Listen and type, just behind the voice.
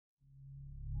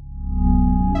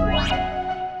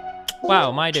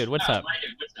Wow, my dude, what's up?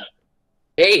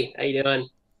 Hey, how you doing?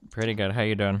 Pretty good. How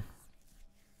you doing?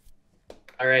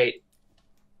 All right.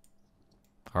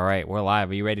 All right, we're live.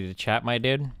 Are you ready to chat, my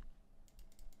dude?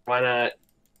 Why not?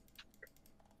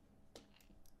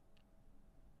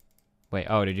 Wait,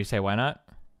 oh, did you say why not?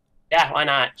 Yeah, why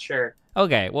not? Sure.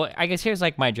 Okay, well, I guess here's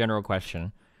like my general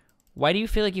question. Why do you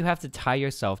feel like you have to tie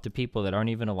yourself to people that aren't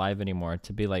even alive anymore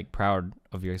to be like proud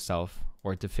of yourself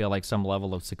or to feel like some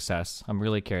level of success? I'm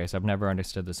really curious. I've never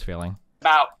understood this feeling.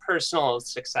 About personal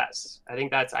success.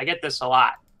 I get this a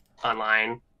lot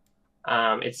online.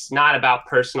 It's not about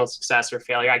personal success or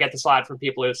failure. I get this a lot from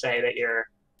people who say that you're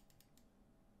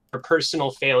for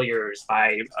personal failures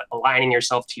by aligning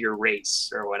yourself to your race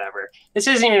or whatever. This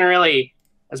isn't even really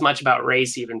as much about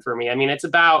race, even for me. I mean, it's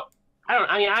about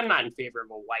I'm not in favor of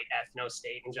a white ethno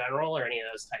state in general or any of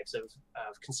those types of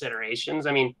considerations.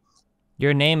 I mean,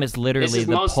 Your name is this literally is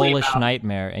the mostly Polish about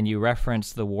nightmare, and you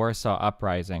referenced the Warsaw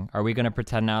Uprising. Are we going to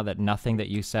pretend now that nothing that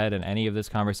you said in any of this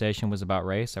conversation was about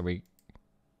race? We're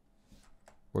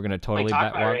going to like totally talk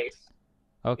bet about walk? race.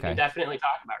 We can Okay. definitely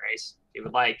talk about race if you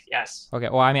would like. Yes. Okay.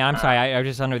 Well, I mean, I'm sorry. Um, I was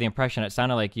just under the impression it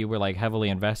sounded like you were like heavily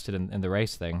invested in the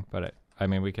race thing, but I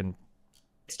mean, we can.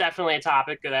 it's definitely a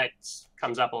topic that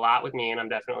comes up a lot with me, and I'm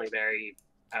definitely very,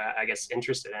 I guess,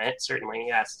 interested in it. Certainly,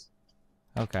 yes.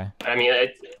 Okay. I mean,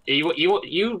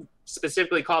 you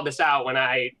specifically called this out when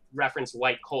I referenced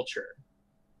white culture.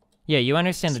 Yeah, you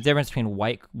understand the difference between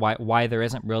why there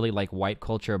isn't really like white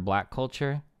culture or black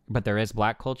culture, but there is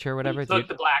black culture or We whatever. took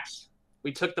the blacks.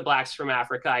 We took the blacks from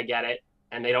Africa. I get it,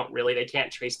 and they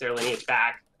can't trace their lineage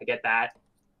back. I get that.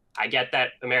 I get that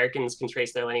Americans can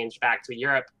trace their lineage back to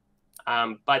Europe,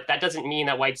 but that doesn't mean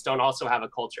that whites don't also have a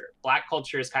culture. Black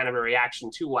culture is kind of a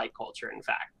reaction to white culture, in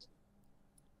fact.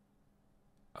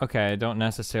 Okay, I don't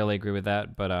necessarily agree with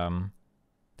that, but I'm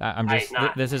I just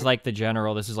not. this is like the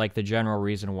general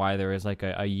reason why there is like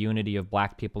a unity of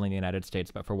black people in the United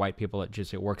States, but for white people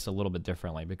it works a little bit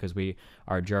differently because we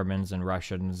are Germans and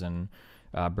Russians and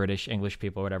British English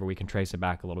people, whatever. We can trace it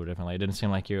back a little bit differently. It didn't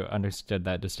seem like you understood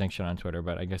that distinction on Twitter,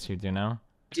 but I guess you do now.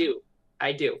 Do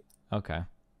I do Okay.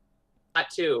 that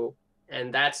too,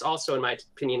 and that's also, in my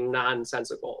opinion,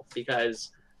 nonsensical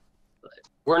because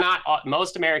we're not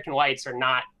most American whites are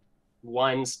not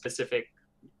one specific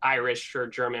Irish or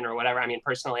German or whatever. I mean,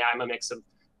 personally, I'm a mix of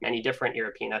many different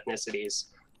European ethnicities,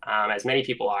 as many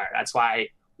people are. That's why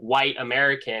white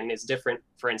American is different,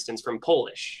 for instance, from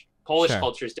Polish. Polish Sure.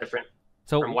 culture is different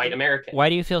from So white American. why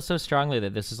do you feel so strongly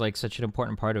that this is like such an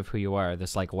important part of who you are,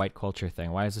 this like white culture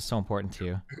thing? Why is this so important to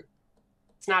you?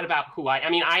 It's not about I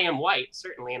mean, I am white,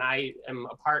 certainly, and I am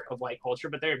a part of white culture,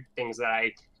 but there are things that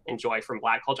I enjoy from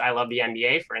black culture. I love the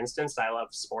NBA, for instance. I love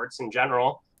sports in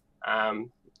general.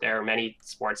 There are many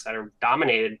sports that are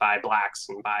dominated by blacks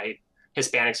and by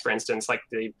Hispanics, for instance, like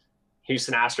the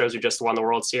Houston Astros, who just won the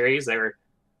World Series. They were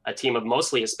a team of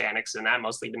mostly Hispanics and that,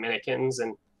 mostly Dominicans.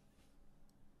 And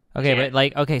Okay, can't, but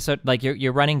like, okay, so like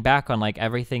you're running back on like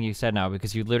everything you said now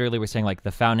because you literally were saying like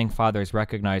the founding fathers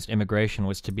recognized immigration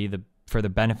was to be for the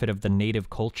benefit of the native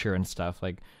culture and stuff.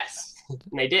 Like, yes, and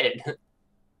they did.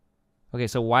 okay,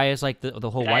 so why is like the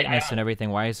whole And whiteness and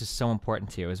everything? Why is this so important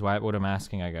to you? Is what I'm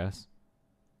asking, I guess.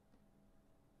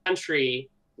 country,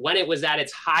 when it was at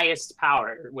its highest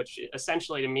power, which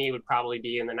essentially to me would probably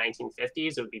be in the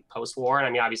 1950s, it would be post-war. And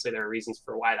I mean, obviously there are reasons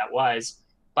for why that was.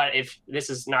 But if this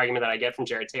is an argument that I get from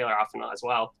Jared Taylor often as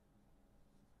well,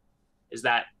 is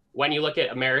that when you look at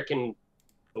the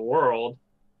world,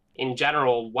 in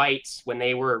general, whites, when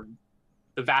they were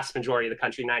the vast majority of the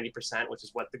country, 90%, which is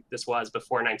what this was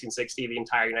before 1960, the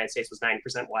entire United States was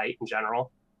 90% white in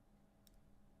general.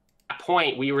 At that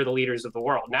point, we were the leaders of the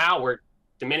world. Now we're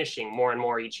diminishing more and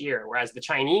more each year, whereas the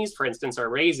Chinese, for instance, are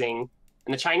raising,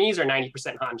 and the Chinese are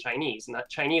 90% Han-Chinese, and the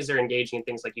Chinese are engaging in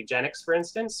things like eugenics, for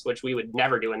instance, which we would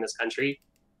never do in this country,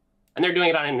 and they're doing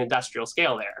it on an industrial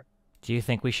scale there. Do you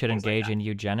think we should Things like engage that. in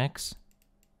eugenics?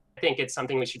 I think it's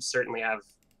something we should certainly have.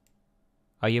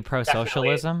 Are you Definitely.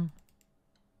 pro-socialism?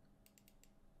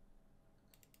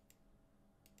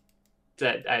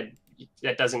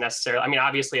 That doesn't necessarily. I mean,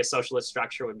 obviously, a socialist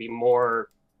structure would be more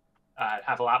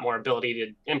have a lot more ability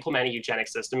to implement a eugenic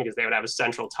system because they would have a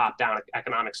central top-down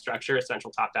economic structure, a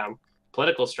central top-down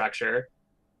political structure.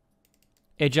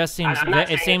 It just seems I'm not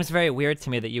it saying seems very weird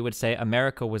to me that you would say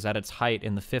America was at its height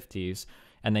in the 50s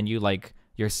and then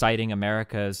you're citing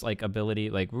America's like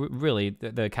ability like really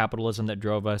the capitalism that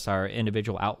drove us, our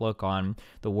individual outlook on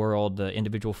the world, the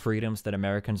individual freedoms that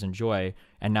Americans enjoy,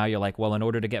 and now you're like, well, in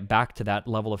order to get back to that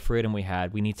level of freedom we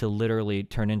had, we need to literally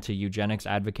turn into eugenics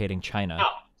advocating no, China.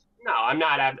 no, I'm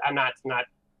not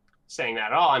saying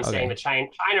that at all. I'm saying Okay.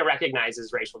 that China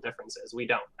recognizes racial differences. We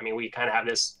don't. I mean, we kind of have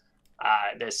this.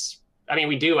 I mean,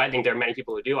 we do. I think there are many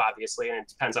people who do, obviously, and it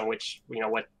depends on which,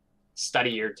 what study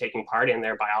you're taking part in.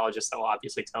 There are biologists that will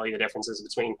obviously tell you the differences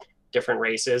between different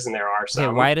races, and there are Okay,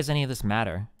 some. why does any of this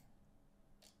matter?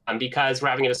 Because we're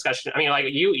having a discussion. I mean, like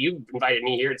you invited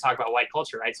me here to talk about white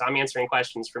culture, right? So I'm answering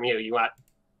questions from you. You want?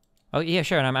 Oh, yeah,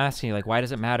 sure. And I'm asking you, like, why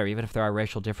does it matter, even if there are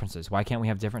racial differences? Why can't we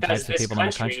have different Because types of this people in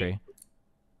the country?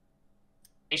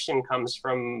 Nation comes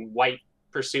from white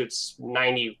pursuits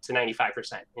 90 to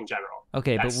 95% in general.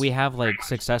 Okay, but That's we have, like, much.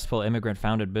 successful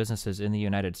immigrant-founded businesses in the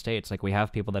United States. Like, we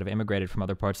have people that have immigrated from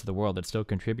other parts of the world that still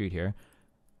contribute here.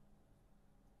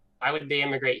 Why would they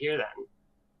immigrate here then?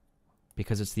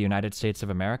 Because it's the United States of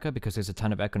America? Because there's a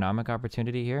ton of economic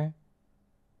opportunity here?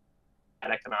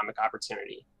 That economic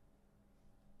opportunity.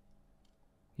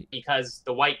 Because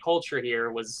the white culture here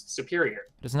was superior.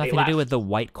 It has nothing to do with the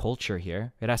white culture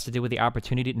here. It has to do with the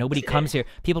opportunity. Nobody comes here.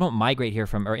 People don't migrate here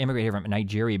from or immigrate here from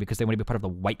Nigeria because they want to be part of the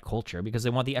white culture, because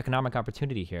they want the economic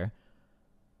opportunity here.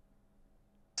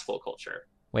 Successful culture.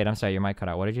 Wait, I'm sorry, your mic cut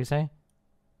out. What did you say?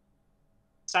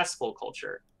 Successful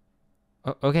culture.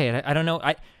 Okay, I don't know.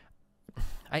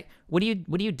 What do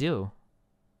you do?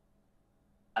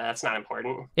 That's not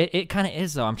important. It kind of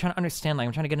is, though. I'm trying to understand, like,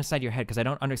 I'm trying to get inside your head, because I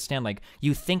don't understand, like,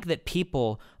 you think that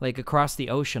people, like, across the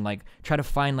ocean, like, try to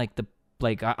find, like,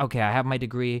 okay, I have my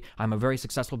degree, I'm a very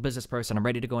successful business person, I'm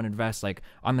ready to go and invest, like,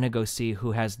 I'm gonna go see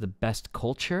who has the best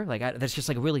culture? Like, that's just,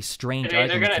 like, a really strange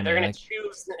argument to me. They're gonna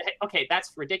choose, okay,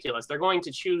 that's ridiculous. They're going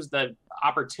to choose the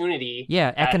opportunity.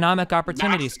 Yeah, economic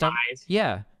opportunity stuff. Maximize.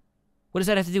 Yeah. What does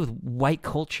that have to do with white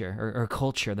culture or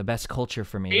culture, the best culture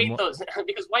for me? Because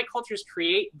white cultures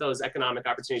create those economic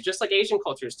opportunities, just like Asian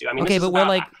cultures do. I mean, okay, but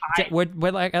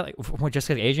we're just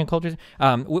like Asian cultures.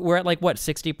 We're at, like, what,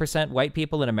 60% white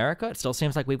people in America? It still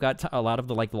seems like we've got a lot of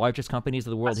the, like, the largest companies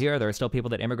of the world here. There are still people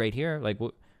that immigrate here. Like,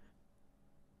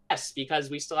 yes, because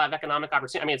we still have economic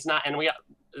opportunity. I mean, it's not, and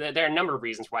there are a number of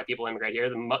reasons why people immigrate here.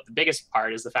 The biggest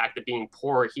part is the fact that being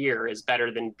poor here is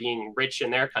better than being rich in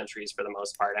their countries for the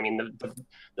most part. I mean,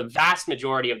 the vast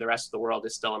majority of the rest of the world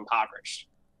is still impoverished.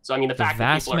 So, I mean, the fact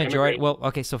that people are immigrating. Well,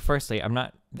 okay, so firstly,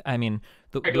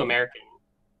 To American.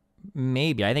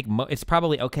 Maybe. I think it's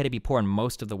probably okay to be poor in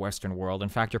most of the Western world. In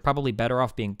fact, you're probably better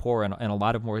off being poor in a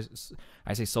lot of more,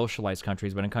 I say, socialized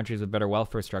countries, but in countries with better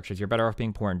welfare structures. You're better off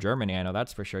being poor in Germany, I know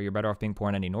that's for sure. You're better off being poor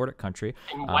in any Nordic country.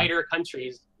 In whiter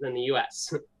countries than the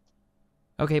U.S.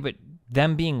 Okay, but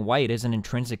them being white isn't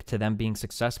intrinsic to them being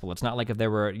successful. It's not like if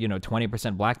there were,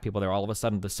 20% black people there, all of a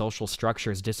sudden the social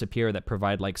structures disappear that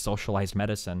provide, like, socialized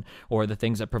medicine or the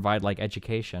things that provide, like,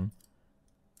 education.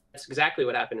 That's exactly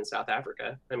what happened in South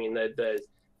Africa. I mean,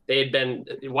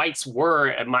 whites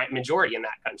were a majority in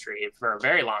that country for a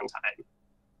very long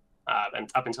time, and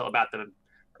up until about the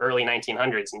early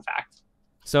 1900s, in fact.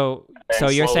 So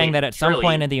you're saying that at some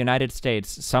point in the United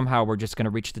States, somehow we're just going to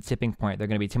reach the tipping point. There are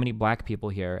going to be too many black people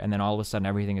here, and then all of a sudden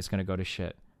everything is going to go to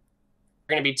shit.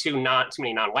 There are going to be too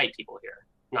many non-white people here,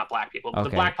 not black people. Okay,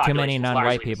 the black too many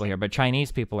non-white is people here, but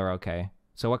Chinese people are okay.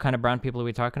 So what kind of brown people are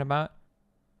we talking about?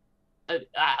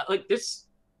 Like this,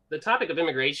 the topic of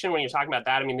immigration, when you're talking about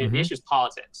that, I mean, the issue is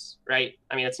politics, right?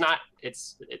 I mean,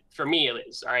 for me, it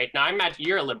is. All right. Now, I imagine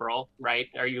you're a liberal, right?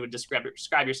 Or you would describe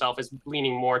yourself as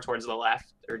leaning more towards the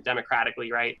left or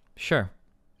democratically, right? Sure.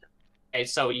 Okay.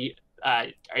 So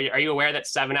are you aware that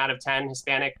 7 out of 10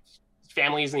 Hispanic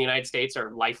families in the United States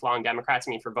are lifelong Democrats?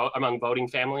 I mean, among voting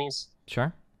families?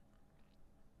 Sure.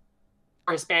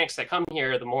 The more Hispanics that come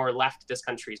here, the more left this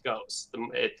country goes.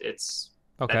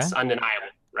 Okay. That's undeniable,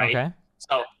 right? Okay.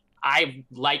 So I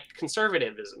like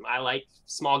conservatism. I like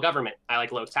small government. I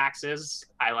like low taxes.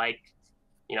 I like,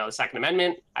 the Second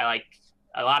Amendment. I like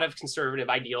a lot of conservative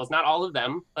ideals. Not all of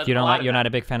them, but you're not a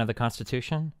big fan of the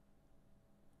Constitution?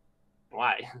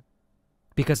 Why?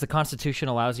 Because the Constitution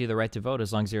allows you the right to vote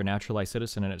as long as you're a naturalized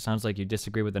citizen, and it sounds like you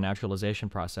disagree with the naturalization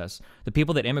process. The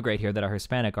people that immigrate here that are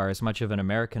Hispanic are as much of an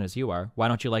American as you are. Why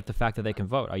don't you like the fact that they can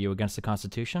vote? Are you against the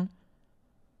Constitution?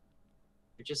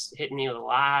 You're just hitting me with a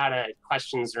lot of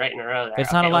questions right in a row there.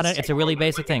 It's not a lot. It's a really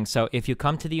basic thing. So if you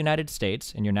come to the United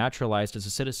States and you're naturalized as a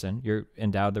citizen, you're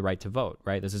endowed the right to vote,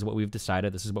 right? This is what we've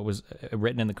decided. This is what was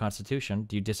written in the Constitution.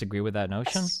 Do you disagree with that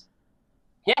notion?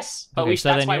 Yes, but okay,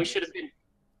 that's why we should have been.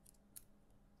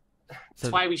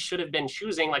 That's why we should have been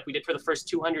choosing, like we did for the first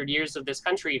 200 years of this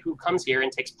country, who comes here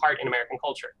and takes part in American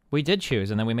culture. We did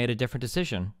choose, and then we made a different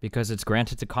decision because it's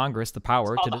granted to Congress the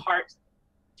power to. Do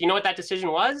you know what that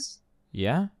decision was?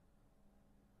 Yeah.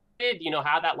 Do you know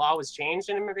how that law was changed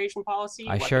in immigration policy?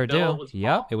 I sure do.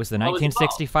 Yep. It was the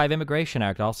 1965 Immigration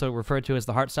Act, also referred to as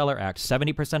the Hart-Celler Act.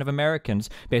 70% of Americans,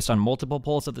 based on multiple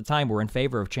polls at the time, were in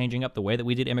favor of changing up the way that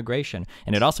we did immigration.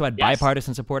 And it also had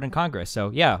bipartisan support in Congress. So,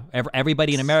 yeah,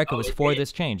 everybody in America was for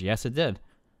this change. Yes, it did.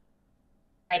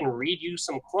 And read you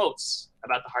some quotes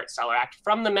about the Hart-Celler Act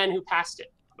from the men who passed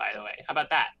it, by the way. How about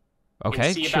that?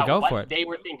 Okay, sure, go for it. They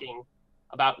were thinking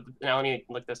about. Now let me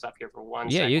look this up here for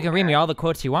one second. Yeah, you can read me all the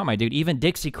quotes you want, my dude. Even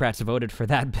Dixiecrats voted for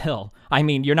that bill. I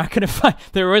mean, you're not going to find.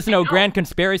 There was no grand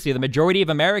conspiracy. The majority of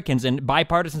Americans and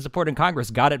bipartisan support in Congress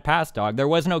got it passed, dog. There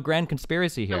was no grand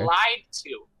conspiracy here. They lied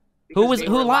to.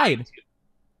 Who lied?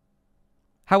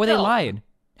 How were they lied?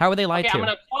 How were they lied to? I'm going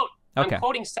to quote. I'm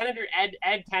quoting Senator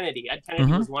Ed Kennedy. Ed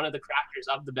Kennedy was one of the crafters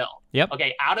of the bill. Yep.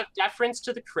 Okay, out of deference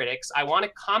to the critics, I want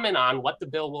to comment on what the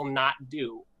bill will not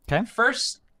do. Okay.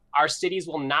 First, our cities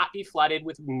will not be flooded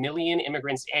with million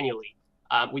immigrants annually.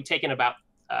 We take in about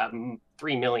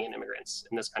 3 million immigrants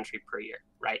in this country per year,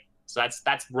 right? So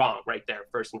that's wrong right there,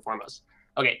 first and foremost.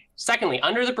 Okay, secondly,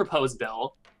 under the proposed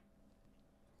bill,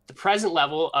 the present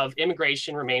level of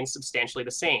immigration remains substantially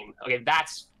the same. Okay,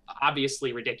 that's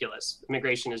obviously ridiculous.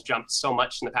 Immigration has jumped so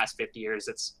much in the past 50 years.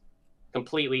 It's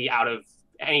completely out of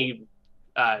any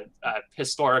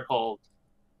historical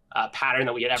pattern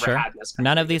that we had ever had in this country.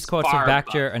 None of these quotes have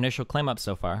backed your initial claim up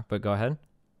so far, but go ahead.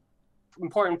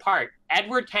 Important part.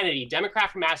 Edward Kennedy,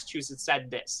 Democrat from Massachusetts,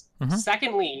 said this.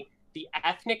 Secondly, the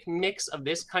ethnic mix of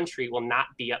this country will not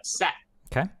be upset.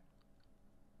 Okay.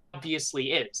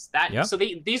 Obviously is. So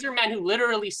these are men who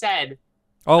literally said,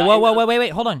 oh, whoa, wait,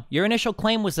 hold on. Your initial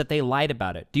claim was that they lied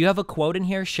about it. Do you have a quote in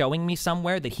here showing me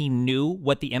somewhere that he knew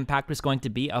what the impact was going to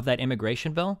be of that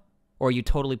immigration bill? Or are you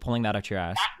totally pulling that out your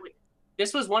ass?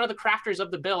 This was one of the crafters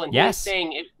of the bill, and he was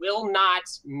saying it will not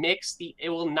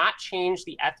change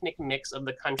the ethnic mix of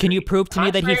the country. Can you prove to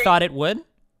me that he thought it would?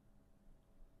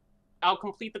 I'll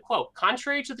complete the quote.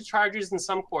 Contrary to the charges in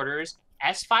some quarters,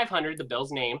 S-500, the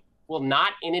bill's name, will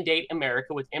not inundate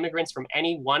America with immigrants from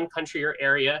any one country or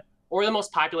area or the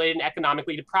most populated and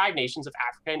economically deprived nations of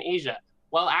Africa and Asia.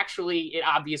 Well, actually, it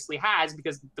obviously has,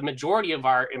 because the majority of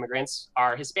our immigrants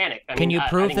are Hispanic. Can you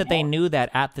prove that they knew that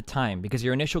at the time? Because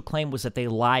your initial claim was that they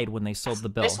lied when they sold the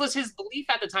bill. This was his belief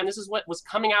at the time. This is what was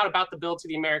coming out about the bill to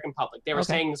the American public. They were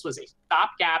saying this was a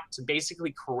stopgap to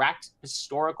basically correct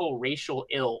historical racial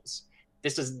ills.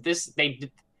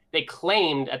 They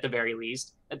claimed, at the very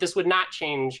least, that this would not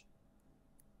change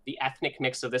the ethnic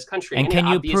mix of this country. And can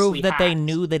you prove that they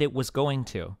knew that it was going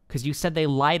to? Because you said they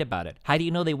lied about it. How do you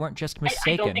know they weren't just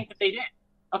mistaken? I don't think that they did.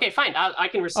 Okay, fine. I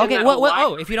can rescind that.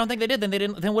 Okay, if you don't think they did, then they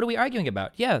didn't. Then what are we arguing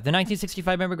about? Yeah, the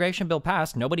 1965 immigration bill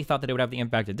passed. Nobody thought that it would have the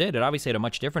impact it did. It obviously had a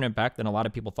much different impact than a lot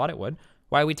of people thought it would.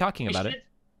 Why are we talking about it?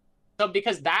 So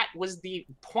because that was the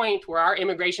point where our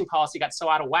immigration policy got so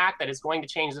out of whack that it's going to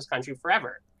change this country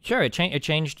forever. Sure, it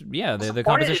changed. Yeah, the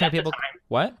composition of people.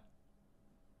 What?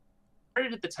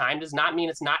 At the time does not mean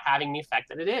it's not having the effect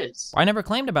that it is. I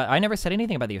never said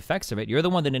anything about the effects of it. You're the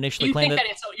one that initially claimed that.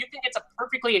 You think it's a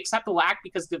perfectly acceptable act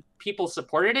because the people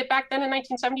supported it back then in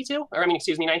 1972? Or,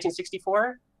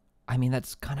 1964? I mean,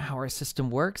 that's kind of how our system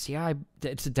works. Yeah,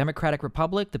 it's a democratic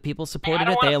republic. The people supported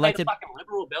it. They elected. I don't want to play the fucking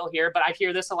liberal bill here, but I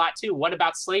hear this a lot too. What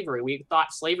about slavery? We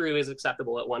thought slavery was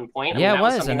acceptable at one point. Yeah, it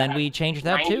was, and then we changed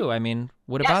that too. I mean,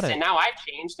 what about it? And now I've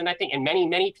changed, and I think, and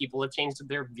many people have changed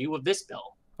their view of this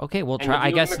bill. Okay, well,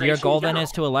 I guess your goal then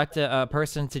is to elect a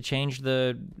person to change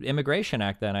the Immigration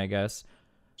Act then, I guess.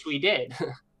 Which we did.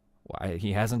 Why,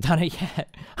 he hasn't done it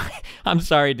yet. I'm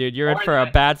sorry, dude. You're in for a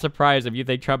bad surprise if you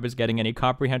think Trump is getting any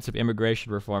comprehensive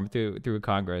immigration reform through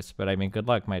Congress. But I mean, good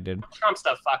luck, my dude. Trump's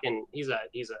the fucking, he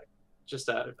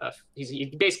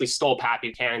basically stole Pat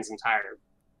Buchanan's entire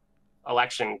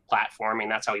election platform. I mean,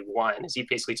 that's how he won. Is he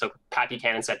basically took Pat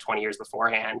Buchanan said 20 years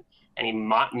beforehand, and he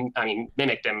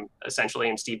mimicked him essentially,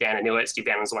 and Steve Bannon knew it. Steve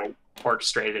Bannon was the one who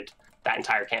orchestrated that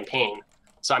entire campaign.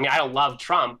 So, I mean, I don't love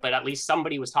Trump, but at least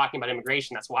somebody was talking about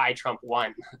immigration. That's why Trump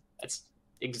won. That's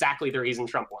exactly the reason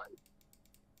Trump won.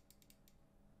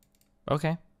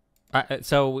 Okay.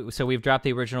 So we've dropped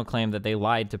the original claim that they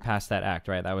lied to pass that act,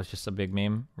 right? That was just a big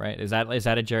meme, right? Is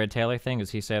that a Jared Taylor thing?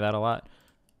 Does he say that a lot?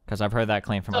 Because I've heard that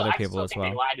claim from other people as well.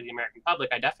 They lied to the American public.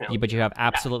 I definitely. But you have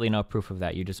absolutely no proof of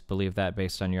that. You just believe that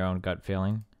based on your own gut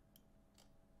feeling.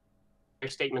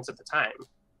 Their statements at the time.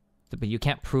 But you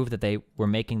can't prove that they were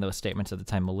making those statements at the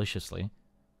time maliciously.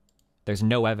 There's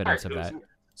no evidence of that.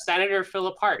 Senator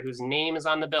Philip Hart, whose name is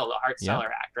on the bill, the Hart-Celler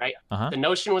Act, right? The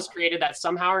notion was created that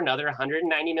somehow or another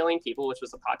 190 million people, which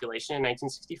was the population in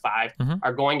 1965,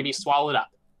 are going to be swallowed up.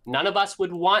 None of us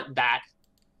would want that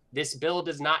This bill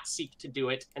does not seek to do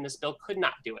it, and this bill could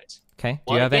not do it. Okay. Do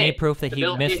Well, you have any did. proof that The he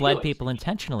bill did do misled it. people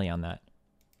intentionally on that?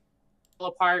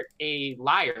 Apart a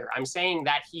liar. I'm saying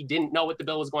that he didn't know what the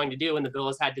bill was going to do, and the bill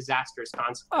has had disastrous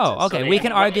consequences. Oh, okay. So We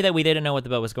can argue that we didn't know what the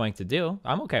bill was going to do.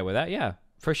 I'm okay with that. Yeah,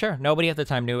 for sure. Nobody at the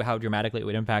time knew how dramatically it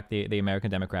would impact the American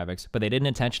demographics, but they didn't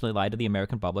intentionally lie to the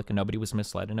American public, and nobody was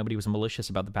misled, and nobody was malicious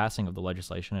about the passing of the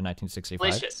legislation in 1965.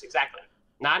 Malicious, exactly.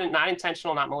 Not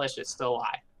intentional, not malicious. Still a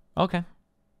lie. Okay.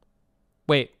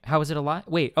 Wait, how is it a lie?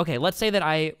 Wait, okay, let's say that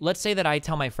I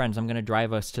tell my friends I'm gonna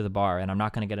drive us to the bar and I'm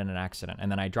not gonna get in an accident,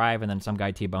 and then I drive and then some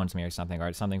guy T-bones me or something,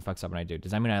 or something fucks up and I do.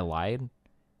 Does that mean I lied?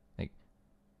 Like,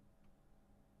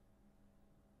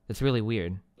 it's really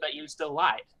weird. But you still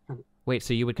lied. Wait,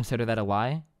 so you would consider that a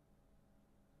lie?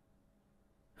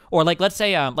 Or like, let's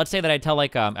say that I tell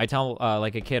like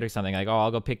a kid or something, like, oh,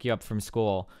 I'll go pick you up from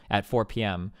school at 4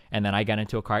 p.m. and then I get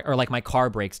into a car, or like my car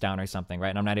breaks down or something, right?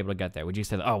 And I'm not able to get there. Would you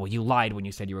say, oh, well, you lied when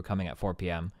you said you were coming at 4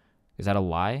 p.m.? Is that a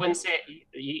lie? I wouldn't say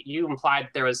you implied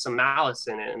there was some malice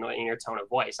in it in your tone of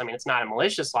voice. I mean, it's not a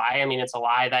malicious lie. I mean, it's a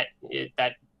lie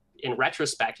that in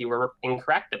retrospect you were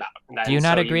incorrect about. Do you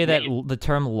not agree that the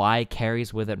term lie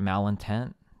carries with it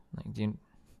malintent? Like, do you?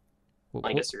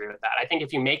 I disagree with that. I think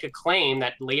if you make a claim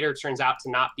that later turns out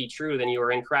to not be true, then you were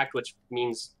incorrect, which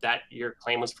means that your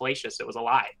claim was fallacious. It was a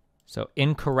lie. So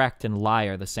incorrect and lie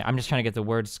are the same. I'm just trying to get the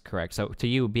words correct. So to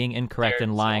you, being incorrect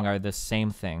and lying are the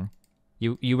same thing.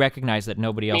 You recognize that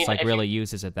nobody else really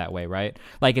uses it that way, right?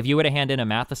 Like if you were to hand in a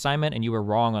math assignment and you were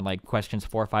wrong on like questions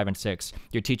 4, 5, and 6,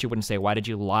 your teacher wouldn't say, "Why did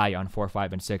you lie on 4,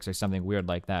 5, and 6?" or something weird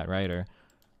like that, right? Or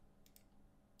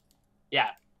yeah,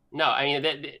 no, I mean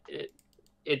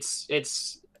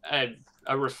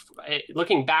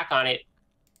looking back on it,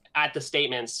 at the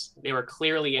statements, they were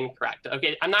clearly incorrect.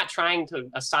 Okay, I'm not trying to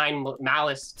assign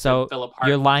malice to Philip Hart.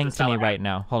 You're lying to me right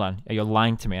now. Hold on. You're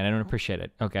lying to me, and I don't appreciate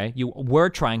it, okay? You were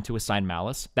trying to assign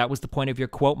malice. That was the point of your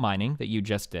quote mining that you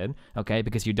just did, okay?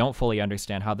 Because you don't fully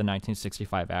understand how the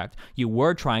 1965 Act. You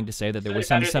were trying to say that there was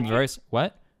some verse...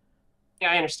 What?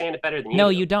 Yeah, I understand it better than you. No,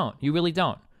 you don't. You really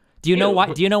don't. Do you know why?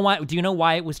 Do you know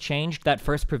why it was changed, that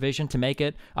first provision, to make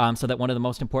it so that one of the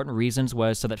most important reasons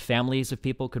was so that families of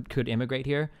people could immigrate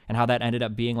here, and how that ended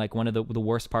up being like one of the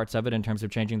worst parts of it in terms of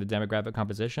changing the demographic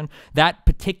composition? That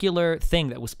particular thing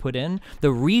that was put in,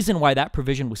 the reason why that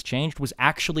provision was changed was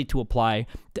actually to apply,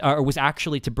 or was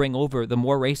actually to bring over the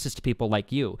more racist people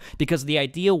like you, because the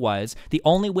idea was the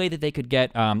only way that they could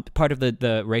get part of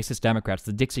the racist Democrats,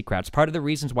 the Dixiecrats, part of the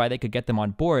reasons why they could get them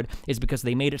on board is because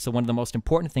they made it so one of the most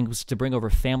important things was to bring over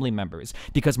family members,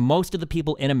 because most of the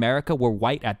people in America were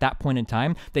white at that point in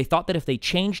time. They thought that if they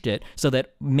changed it so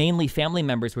that mainly family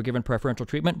members were given preferential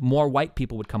treatment, more white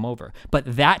people would come over.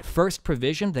 But that first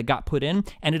provision that got put in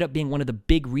ended up being one of the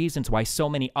big reasons why so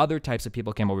many other types of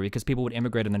people came over, because people would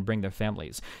immigrate and then bring their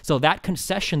families. So that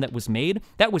concession that was made,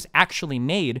 that was actually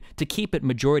made to keep it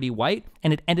majority white,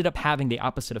 and it ended up having the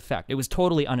opposite effect. It was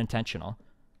totally unintentional.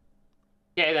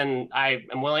 Okay, then I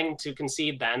am willing to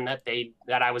concede then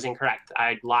that I was incorrect.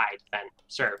 I lied then.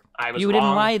 Sure, I was wrong. You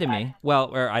didn't lie to me.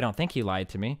 Well, or I don't think you lied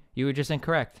to me. You were just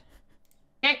incorrect.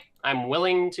 Okay, I'm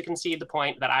willing to concede the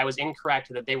point that I was incorrect,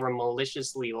 that they were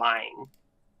maliciously lying.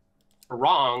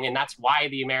 Wrong, and that's why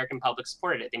the American public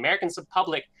supported it. The American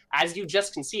public, as you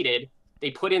just conceded,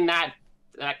 they put in that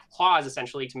clause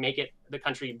essentially to make it the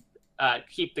country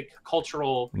keep the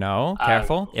cultural... No,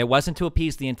 careful. It wasn't to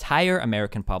appease the entire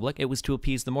American public. It was to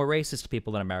appease the more racist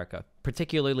people in America,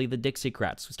 particularly the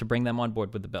Dixiecrats, was to bring them on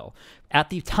board with the bill.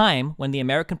 At the time, when the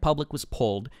American public was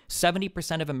polled,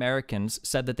 70% of Americans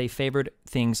said that they favored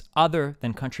things other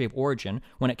than country of origin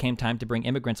when it came time to bring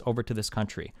immigrants over to this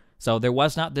country. So there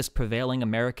was not this prevailing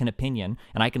American opinion,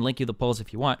 and I can link you the polls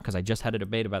if you want, because I just had a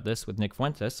debate about this with Nick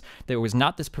Fuentes. There was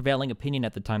not this prevailing opinion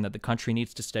at the time that the country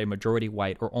needs to stay majority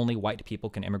white, or only white people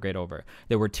can immigrate over.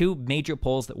 There were two major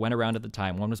polls that went around at the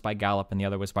time. One was by Gallup, and the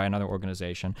other was by another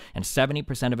organization. And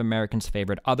 70% of Americans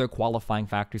favored other qualifying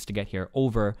factors to get here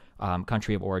over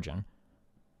country of origin.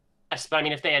 Yes, but I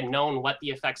mean, if they had known what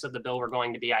the effects of the bill were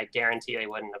going to be, I guarantee they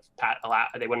wouldn't have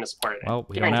supported it. Well,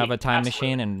 we don't have a time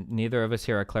machine, and neither of us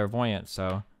here are clairvoyant,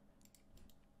 so...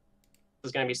 This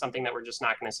is going to be something that we're just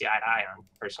not going to see eye to eye on,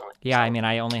 personally. Yeah, so, I mean,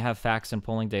 I only have facts and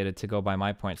polling data to go by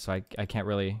my point, so I can't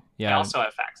really... Yeah. I also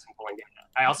have facts and polling data.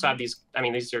 I also have these... I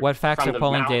mean, these are... What facts or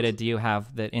polling data do you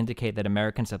have that indicate that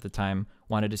Americans at the time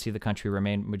wanted to see the country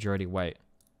remain majority white?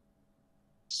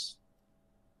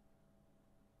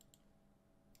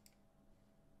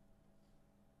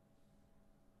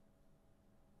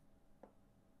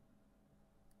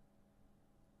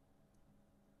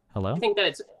 Hello? I think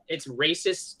that it's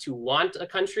racist to want a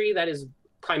country that is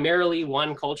primarily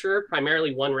one culture,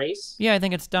 primarily one race. Yeah, I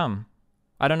think it's dumb.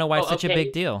 I don't know why it's such a okay.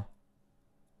 big deal.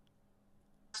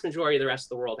 The vast majority of the rest of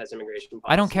the world has immigration policy.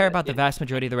 I don't care about the vast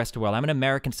majority of the rest of the world. I'm an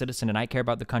American citizen, and I care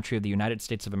about the country of the United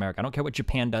States of America. I don't care what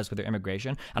Japan does with their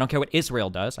immigration. I don't care what Israel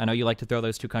does. I know you like to throw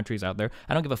those two countries out there.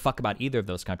 I don't give a fuck about either of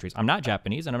those countries. I'm not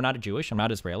Japanese, and I'm not Jewish. I'm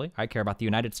not Israeli. I care about the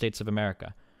United States of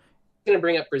America. I'm going to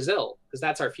bring up Brazil, because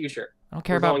that's our future. I don't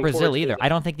care about Brazil either. I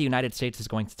don't think the United States is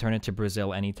going to turn into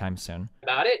Brazil anytime soon.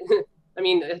 About it? I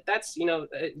mean, that's, you know...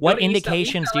 What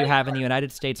indications do you have in the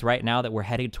United States right now that we're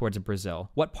headed towards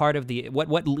Brazil? What part of the...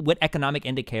 What economic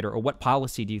indicator or what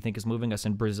policy do you think is moving us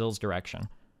in Brazil's direction?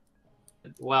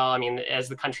 Well, I mean, as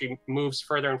the country moves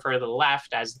further and further to the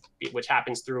left, which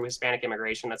happens through Hispanic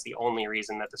immigration, that's the only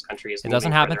reason that this country is. It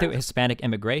doesn't happen through Hispanic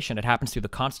immigration. It happens through the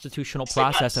constitutional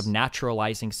process of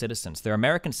naturalizing citizens. They're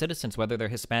American citizens, whether they're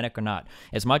Hispanic or not.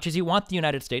 As much as you want the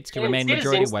United States to remain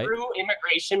majority white, through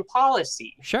immigration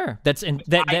policy. Sure,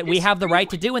 that we have the right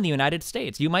to do in the United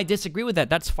States. You might disagree with that.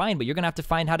 That's fine, but you're gonna have to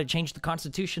find how to change the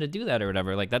Constitution to do that or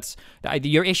whatever. Like that's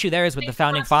your issue. There is with the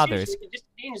founding fathers. We could just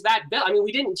change that bill. I mean,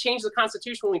 we didn't change the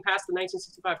Constitution when we passed the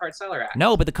 1965 Hart-Celler Act.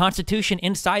 No, but the Constitution,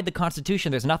 inside the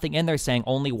Constitution, there's nothing in there saying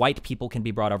only white people can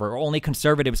be brought over or only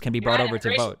conservatives can be brought over to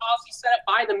vote. Policy set up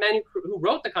by the men who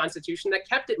wrote the Constitution that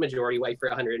kept it majority white for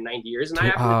 190 years, and I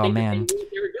happen to think that they knew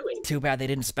what they were doing. Too bad they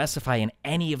didn't specify in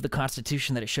any of the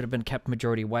Constitution that it should have been kept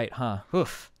majority white, huh?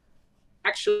 Oof.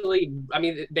 Actually, I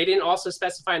mean, they didn't also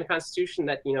specify in the Constitution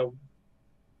that, you know,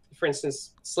 for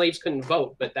instance, slaves couldn't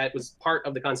vote, but that was part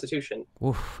of the Constitution.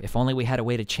 Oof, if only we had a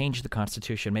way to change the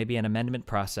Constitution, maybe an amendment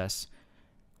process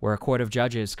where a court of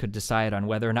judges could decide on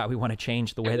whether or not we want to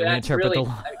change the way that we interpret the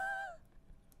law.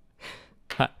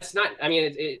 It's not, I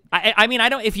mean, I mean, I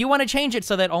don't, if you want to change it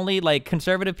so that only like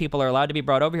conservative people are allowed to be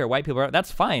brought over here, white people are,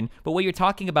 that's fine. But what you're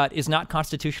talking about is not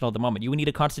constitutional at the moment. You would need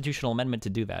a constitutional amendment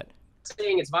to do that.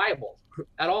 Saying it's viable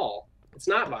at all. It's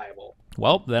not viable.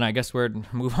 Well, then I guess we're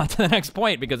move on to the next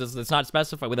point because it's not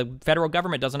specified. The federal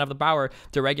government doesn't have the power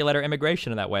to regulate our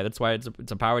immigration in that way. That's why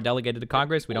it's a power delegated to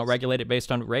Congress. We don't regulate it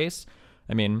based on race.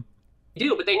 I mean, they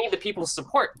do, but they need the people's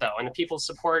support though, and the people's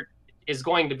support is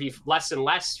going to be less and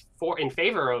less in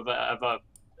favor of a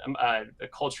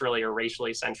culturally or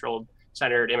racially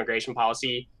centered immigration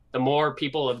policy. The more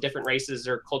people of different races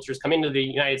or cultures come into the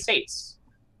United States,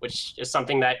 which is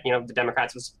something that, you know, the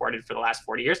Democrats have supported for the last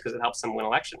 40 years because it helps them win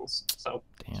elections. So,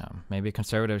 damn, maybe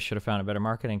conservatives should have found a better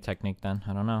marketing technique then.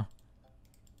 I don't know.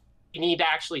 You need to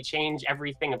actually change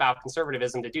everything about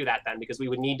conservatism to do that then, because we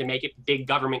would need to make it big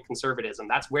government conservatism.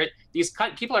 That's where these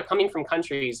people are coming from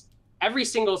countries. Every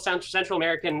single Central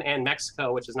American and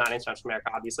Mexico, which is not in Central America,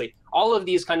 obviously, all of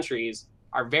these countries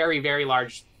are very, very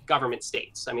large government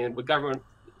states. I mean, the government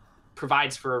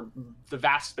provides for the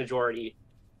vast majority.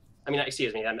 I mean,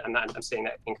 excuse me, I'm saying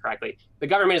that incorrectly. The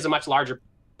government is a much larger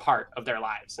part of their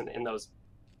lives in those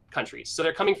countries. So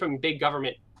they're coming from big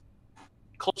government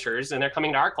cultures, and they're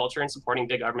coming to our culture and supporting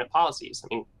big government policies.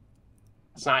 I mean,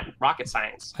 it's not rocket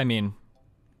science. I mean,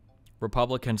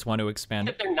 Republicans want to expand.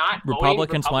 If they're not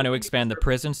Republicans want to expand the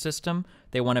prison system.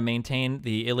 They want to maintain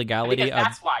the illegality of.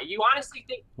 That's why. You honestly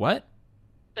think what?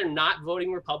 They're not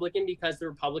voting Republican because the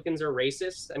Republicans are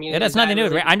racist? I mean, it has nothing to do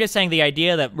with it. I'm just saying the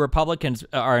idea that Republicans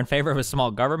are in favor of a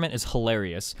small government is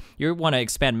hilarious. You want to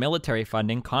expand military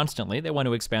funding constantly. They want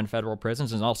to expand federal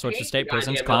prisons and all sorts of state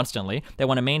prisons constantly. They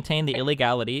want to maintain the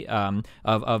illegality of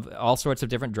all sorts of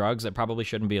different drugs that probably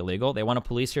shouldn't be illegal. They want to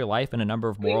police your life in a number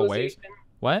of moral ways.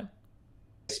 What?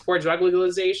 Support drug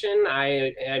legalization.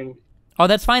 Oh,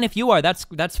 that's fine if you are.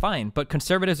 That's fine. But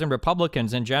conservatives and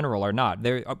Republicans in general are not.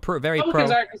 They're very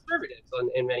Republicans are conservatives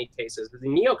in many cases. But the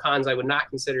neocons I would not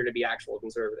consider to be actual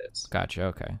conservatives. Gotcha.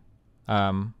 Okay.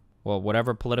 Well,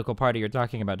 whatever political party you're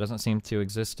talking about doesn't seem to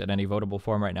exist in any votable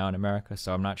form right now in America,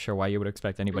 so I'm not sure why you would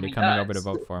expect anybody coming over to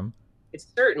vote for him. It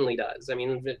certainly does. I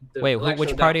mean, wait,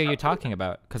 which party are you talking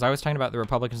about? Because I was talking about the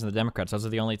Republicans and the Democrats. Those are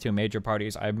the only two major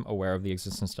parties I'm aware of the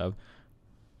existence of.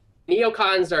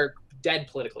 Neocons are dead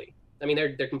politically. I mean,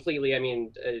 they're completely, I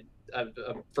mean, a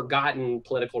forgotten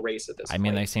political race at this point. I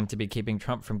mean, they seem to be keeping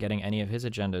Trump from getting any of his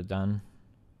agenda done.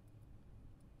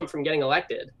 From getting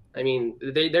elected. I mean,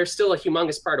 they're still a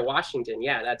humongous part of Washington.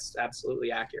 Yeah, that's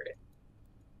absolutely accurate.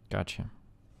 Gotcha.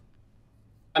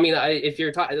 I mean, if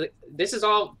you're talking, this is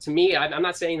all, to me, I'm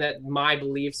not saying that my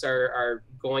beliefs are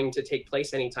going to take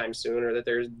place anytime soon or that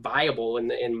they're viable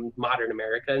in modern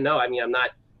America. No, I mean, I'm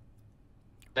not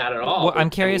at all. Well, I'm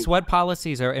curious, what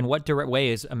policies are, in what way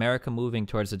is America moving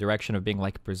towards the direction of being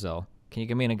like Brazil? Can you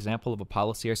give me an example of a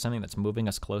policy or something that's moving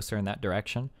us closer in that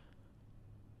direction?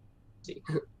 I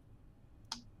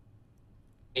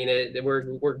mean,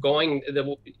 we're going,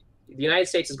 the United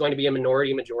States is going to be a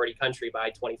majority country by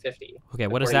 2050. Okay,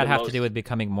 what does that have to do with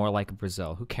becoming more like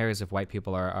Brazil? Who cares if white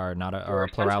people are not a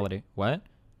plurality? Country. What?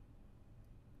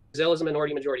 Brazil is a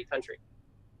majority country.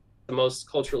 The most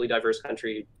culturally diverse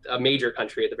country, a major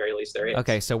country at the very least there is.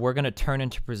 Okay, so we're going to turn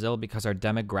into Brazil because our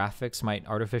demographics might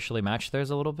artificially match theirs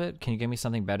a little bit? Can you give me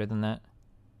something better than that?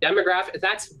 Demographic,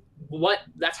 that's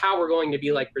how we're going to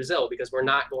be like Brazil, because we're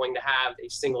not going to have a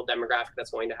single demographic that's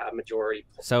going to have majority.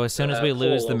 So as soon as we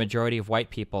lose the majority of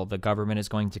white people, the government is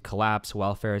going to collapse,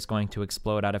 welfare is going to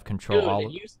explode out of control.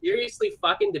 Dude, you seriously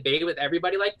fucking debate with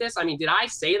everybody like this? I mean, did I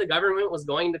say the government was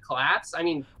going to collapse? I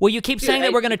mean, well, you keep saying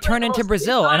that we're going to turn into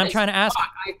Brazil, and I'm trying to ask.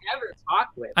 I've never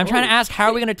talked with. I'm trying to ask, how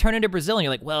are we going to turn into Brazil? And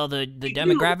you're like, well, the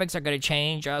demographics are going to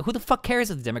change. Who the fuck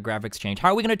cares if the demographics change? How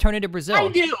are we going to turn into Brazil? I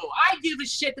do. I give a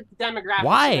shit that the demographics.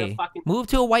 Why? Move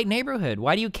to a white neighborhood.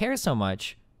 Why do you care so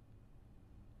much?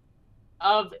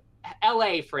 Of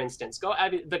LA, for instance,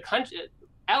 the country,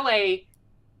 LA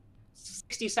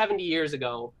 60, 70 years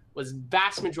ago was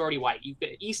vast majority white.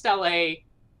 East LA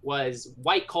was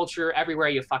white culture everywhere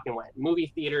you fucking went.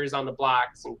 Movie theaters on the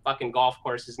blocks and fucking golf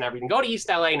courses and everything. Go to East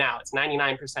LA now, it's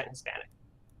 99% Hispanic.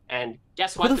 And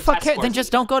guess what? Who the fuck cares? Then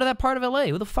just don't go to that part of LA.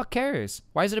 Who the fuck cares?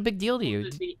 Why is it a big deal to you?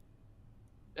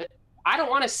 I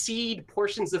don't want to cede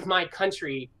portions of my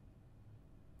country.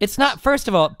 It's not, first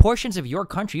of all, portions of your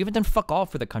country. You haven't done fuck all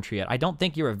for the country yet. I don't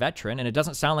think you're a veteran, and it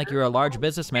doesn't sound like you're a large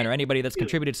businessman or anybody that's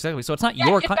contributed to so it's not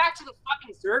your country. Get back to the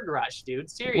fucking Zerg rush, dude.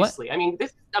 Seriously. What? I mean,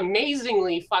 this is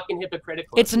amazingly fucking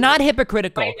hypocritical. It's not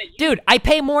hypocritical. Dude, I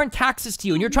pay more in taxes to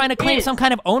you, and you're trying to claim some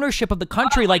kind of ownership of the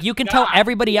country. Like, you can tell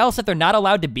everybody else that they're not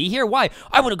allowed to be here. Why?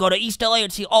 I want to go to East LA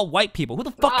and see all white people. Who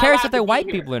the fuck cares if they're white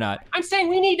people or not? I'm saying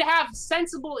we need to have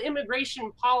sensible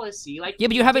immigration policy. Like, yeah,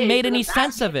 but you haven't made any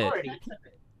sense of it.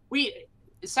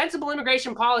 Sensible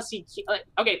immigration policy.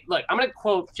 Okay, look, I'm going to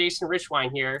quote Jason Richwine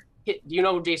here. Do you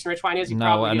know who Jason Richwine is?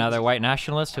 No, another white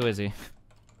nationalist? Who is he?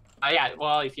 Yeah,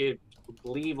 well, if you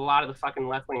believe a lot of the fucking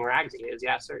left-wing rags he is,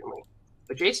 yeah, certainly.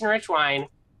 But Jason Richwine,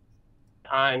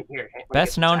 on here.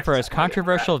 Best known for his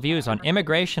controversial views on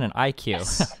immigration and IQ.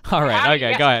 Yes. All right,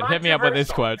 okay, go ahead. Hit me up with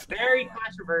this quote. Very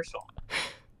controversial.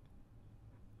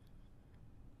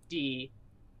 Hang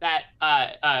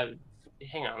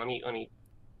on, let me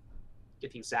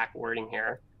get the exact wording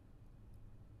here.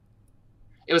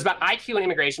 It was about IQ and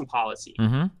immigration policy.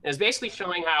 Mm-hmm. It was basically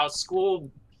showing how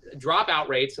school dropout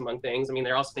rates, among things. I mean,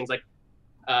 there are also things like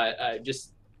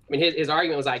his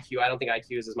argument was IQ. I don't think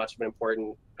IQ is as much of an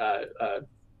important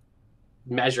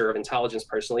measure of intelligence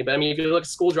personally. But I mean, if you look at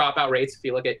school dropout rates, if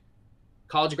you look at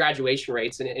college graduation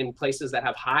rates in places that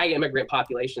have high immigrant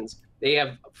populations, they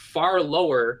have far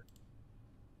lower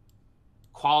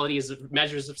qualities of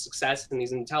measures of success in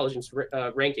these intelligence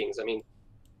rankings. I mean,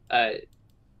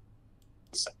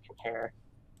 second here.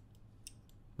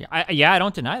 Yeah, I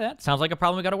don't deny that. Sounds like a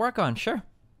problem we got to work on. Sure.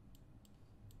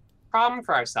 Problem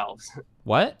for ourselves.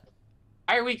 What?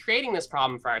 Why are we creating this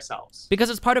problem for ourselves? Because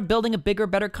it's part of building a bigger,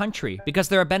 better country. Because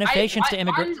there are beneficence to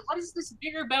immigrants. What is this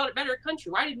bigger, better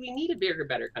country? Why did we need a bigger,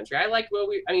 better country? I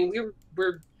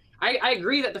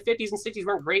agree that the 50s and 60s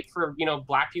weren't great for,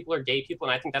 black people or gay people,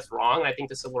 and I think that's wrong. And I think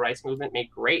the civil rights movement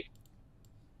made great,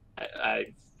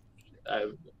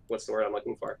 what's the word I'm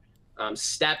looking for?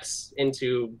 Steps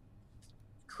into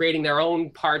creating their own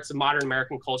parts of modern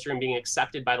American culture and being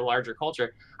accepted by the larger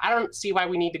culture. I don't see why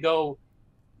we need to go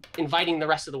inviting the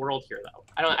rest of the world here, though.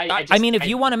 If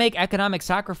you want to make economic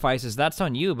sacrifices, that's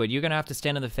on you, but you're going to have to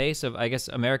stand in the face of, I guess,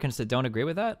 Americans that don't agree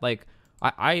with that. Like,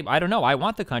 I don't know. I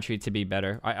want the country to be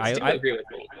better. I agree with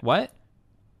me. What?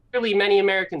 Really, many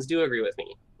Americans do agree with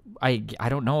me. I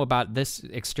don't know about this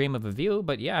extreme of a view,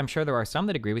 but yeah, I'm sure there are some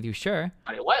that agree with you. Sure.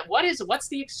 What's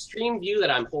the extreme view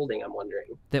that I'm holding? I'm wondering.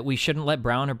 That we shouldn't let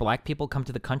brown or black people come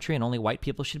to the country, and only white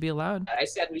people should be allowed. I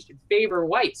said we should favor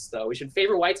whites, though. We should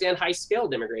favor whites and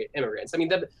high-skilled immigrants. I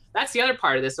mean, that's the other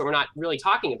part of this that we're not really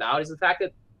talking about, is the fact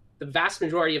that the vast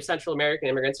majority of Central American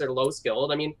immigrants are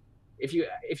low-skilled. I mean,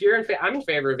 I'm in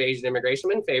favor of Asian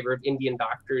immigration. I'm in favor of Indian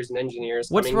doctors and engineers.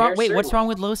 What's wrong? Wait, what's wrong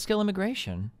with low-skill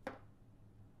immigration?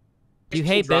 Do you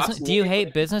hate business? Do you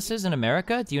hate businesses in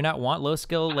America? Do you not want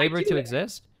low-skilled labor to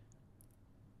exist?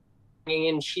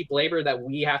 In cheap labor that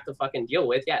we have to fucking deal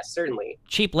with, yes, certainly.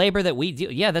 Cheap labor that we deal.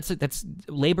 Yeah, that's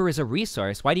labor is a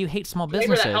resource. Why do you hate small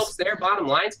businesses? Labor that helps their bottom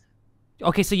lines.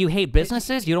 Okay, so you hate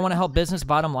businesses? You don't want to help business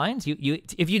bottom lines?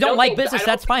 If you don't like business,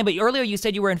 that's fine. But earlier you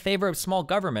said you were in favor of small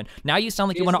government. Now you sound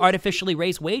like you want to artificially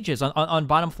raise wages on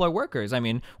bottom floor workers. I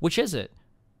mean, which is it?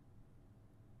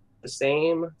 The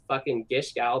same fucking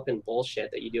gish galloping bullshit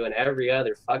that you do in every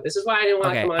other fuck. This is why I didn't want to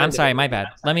Okay, come on. I'm sorry, my bad.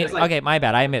 Let me. Like, Okay, my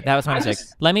bad. I admit that was my mistake.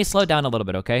 just, Let me slow down a little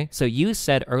bit, okay? So you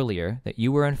said earlier that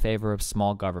you were in favor of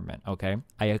small government, okay?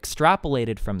 I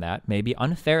extrapolated from that, maybe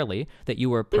unfairly, that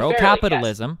you were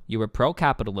pro-capitalism. Yes. You were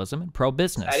pro-capitalism and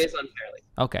pro-business. That is unfairly.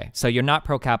 Okay, so you're not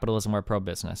pro-capitalism or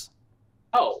pro-business.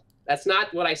 Oh, that's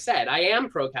not what I said. I am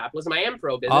pro-capitalism. I am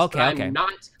pro-business. Okay, but okay. I'm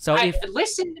not. So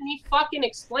listen to me fucking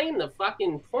explain the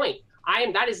fucking point.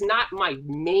 That is not my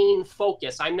main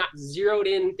focus. I'm not zeroed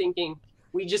in thinking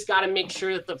we just got to make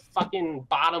sure that the fucking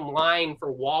bottom line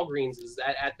for Walgreens is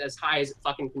at as high as it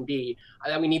fucking can be.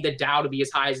 That we need the Dow to be as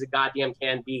high as it goddamn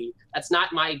can be. That's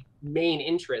not my main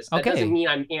interest. That doesn't mean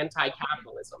I'm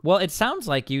anti-capitalism. Well, it sounds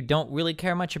like you don't really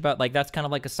care much about, like, that's kind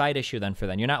of like a side issue then for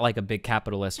them. You're not like a big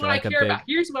capitalist or like a big...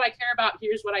 Here's what I care about.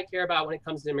 Here's what I care about when it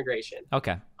comes to immigration.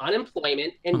 Okay.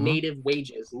 Unemployment and native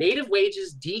wages. Native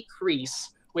wages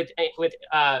decrease with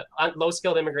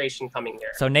low-skilled immigration coming here.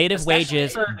 So native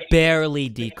wages barely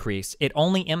decrease. It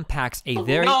only impacts a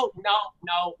very... No.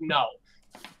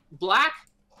 Black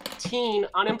teen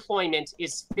unemployment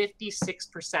is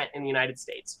 56% in the United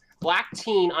States. Black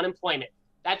teen unemployment.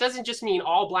 That doesn't just mean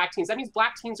all black teens. That means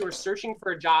black teens who are searching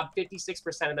for a job,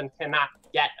 56% of them cannot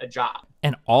get a job.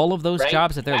 And all of those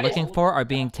jobs that they're looking for are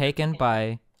being taken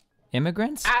by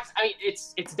immigrants? I mean,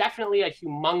 it's definitely a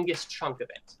humongous chunk of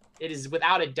it. It is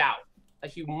without a doubt a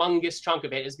humongous chunk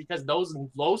of it is because those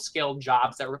low-skilled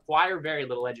jobs that require very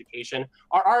little education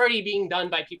are already being done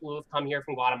by people who have come here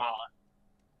from Guatemala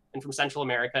and from Central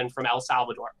America and from El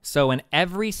Salvador. So in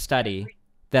every study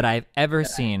that I've ever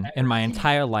seen in my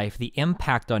entire life, the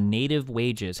impact on native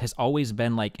wages has always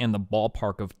been like in the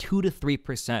ballpark of 2 to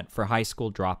 3% for high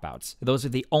school dropouts. Those are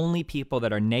the only people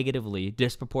that are negatively,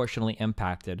 disproportionately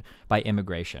impacted by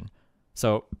immigration.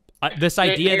 So this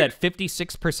idea that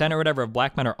 56% or whatever of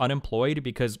black men are unemployed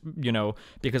because, you know,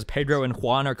 because Pedro and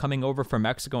Juan are coming over from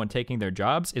Mexico and taking their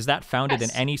jobs, is that founded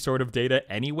in any sort of data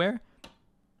anywhere?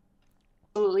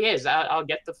 Absolutely is. I'll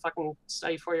get the fucking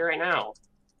study for you right now.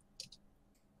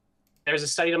 There's a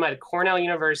study done by Cornell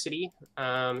University.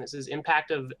 This is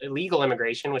impact of illegal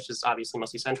immigration, which is obviously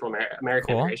mostly Central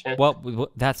American immigration. Well,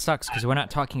 that sucks because we're not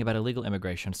talking about illegal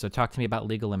immigration. So talk to me about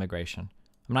legal immigration.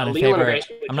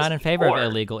 I'm not in favor of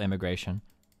illegal immigration.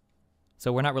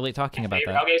 So we're not really talking about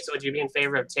that. Okay, so would you be in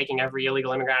favor of taking every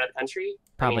illegal immigrant out of the country?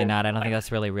 Probably not. I don't think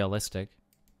that's really realistic.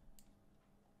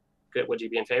 Good. Would you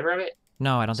be in favor of it?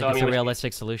 No, I don't think it's a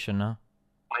realistic solution, no.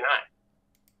 Why not?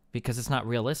 Because it's not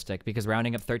realistic. Because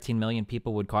rounding up 13 million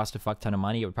people would cost a fuck ton of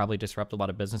money. It would probably disrupt a lot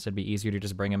of business. It'd be easier to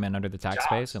just bring them in under the tax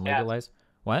base and legalize.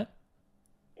 What?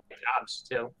 Jobs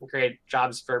too. Create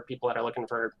jobs for people that are looking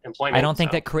for employment. I don't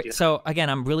think so again,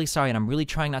 I'm really sorry, and I'm really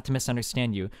trying not to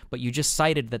misunderstand you, but you just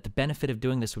cited that the benefit of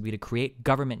doing this would be to create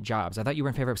government jobs. I thought you were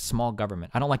in favor of small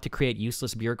government. I don't like to create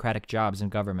useless bureaucratic jobs in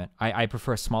government. I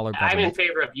prefer smaller government. I'm in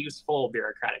favor of useful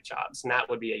bureaucratic jobs, and that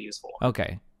would be a useful one.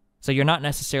 Okay. So you're not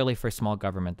necessarily for small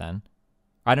government then?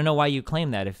 I don't know why you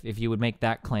claim that if you would make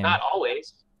that claim. Not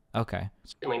always. Okay.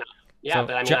 Certainly not. Yeah, so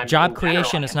but I mean, job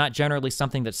creation is not generally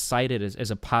something that's cited as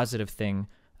a positive thing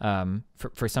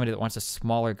for somebody that wants a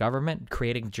smaller government.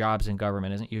 Creating jobs in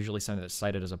government isn't usually something that's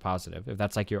cited as a positive, if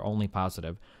that's like your only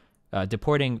positive.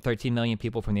 Deporting 13 million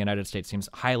people from the United States seems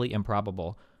highly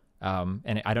improbable,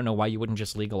 and I don't know why you wouldn't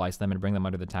just legalize them and bring them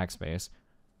under the tax base.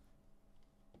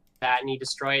 That and he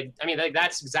destroyed, I mean,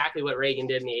 that's exactly what Reagan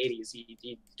did in the 80s.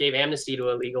 He gave amnesty to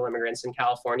illegal immigrants in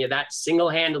California. That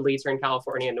single-handedly turned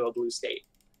California into a blue state.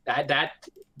 That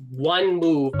one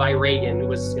move by Reagan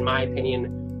was, in my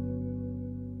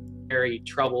opinion, very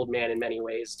troubled man in many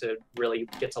ways to really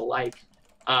get to like.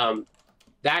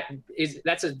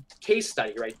 That's a case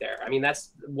study right there. I mean,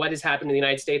 that's what has happened in the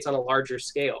United States on a larger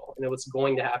scale, and what's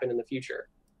going to happen in the future.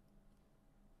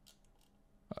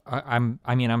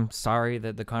 I'm sorry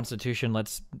that the Constitution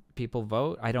lets people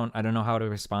vote. I don't know how to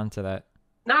respond to that.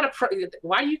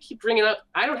 Why do you keep bringing up?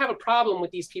 I don't have a problem with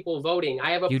these people voting.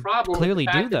 I have a problem with the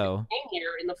fact that they came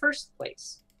here in the first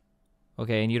place.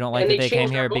 Okay, and you don't like that they came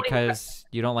here because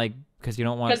you don't want.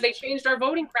 Because they changed our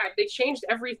voting practice. They changed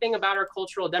everything about our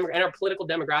cultural and our political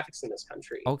demographics in this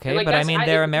country. Okay, like, but I mean,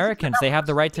 they're Americans. They have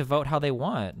the right to vote how they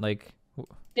want. Like,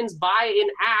 by an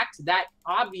act that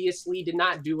obviously did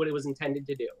not do what it was intended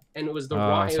to do, and it was the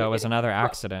wrong. So it was another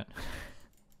accident.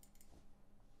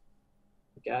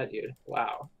 God, dude,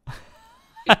 wow.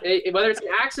 Whether it's an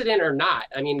accident or not,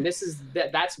 I mean,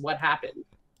 that's what happened.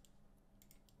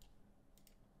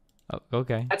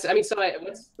 Okay. I mean,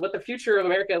 what the future of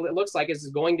America looks like is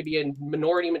going to be a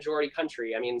majority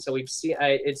country. I mean, so we've seen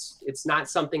it's not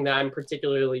something that I'm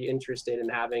particularly interested in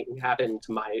having happen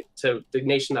to the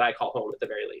nation that I call home at the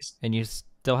very least. And you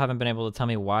still haven't been able to tell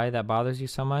me why that bothers you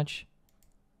so much?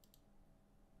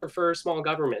 I prefer small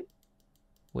government.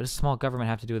 What does small government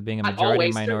have to do with being a Not majority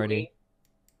always, minority? certainly.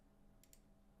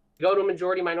 Go to a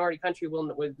majority minority country,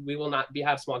 we will not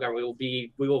have small government.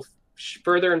 We will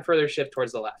further and further shift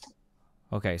towards the left.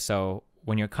 Okay, so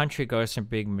when your country goes from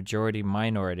being majority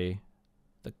minority,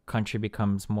 the country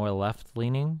becomes more left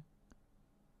leaning?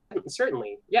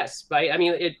 Certainly, yes. But I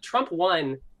mean, Trump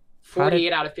won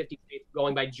 48 out of 50 states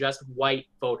going by just white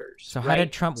voters. So how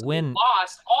did Trump win? He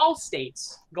lost all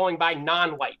states going by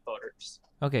non-white voters.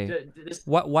 Okay.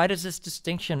 Why does this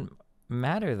distinction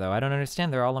matter, though? I don't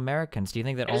understand. They're all Americans. Do you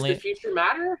think that does the future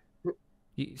matter?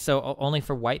 So only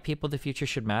for white people the future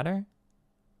should matter?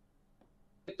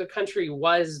 If the country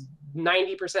was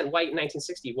 90% white in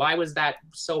 1960, why was that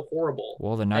so horrible?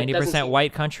 Well, the 90%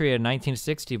 white country in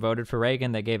 1960 voted for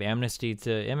Reagan that gave amnesty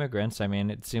to immigrants. I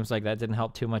mean, it seems like that didn't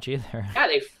help too much either. Yeah,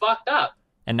 they fucked up.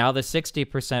 And now the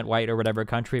 60% white or whatever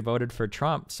country voted for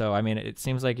Trump. So, I mean, it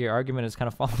seems like your argument is kind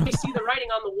of falling apart. You see the writing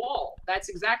on the wall. That's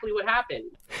exactly what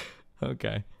happened.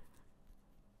 Okay.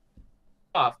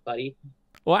 Off, buddy.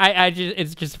 Well,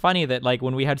 it's just funny that, like,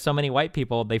 when we had so many white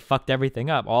people, they fucked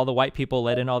everything up. All the white people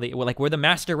let in all the... we're the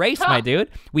master race, my dude.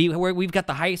 We've got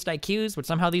the highest IQs, but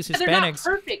somehow these Hispanics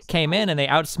came in and they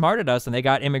outsmarted us and they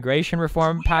got immigration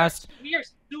reform passed. We are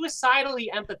suicidally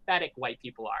empathetic, white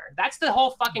people are. That's the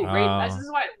whole fucking great... This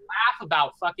is why I laugh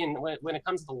about fucking... When it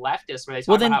comes to the leftists, where they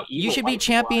talk about how evil you should be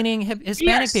championing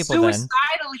Hispanic people, then.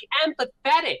 Suicidally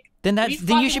empathetic. Then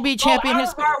you should be championing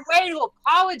Hispanic. Our way to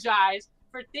apologize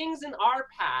for things in our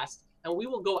past, and we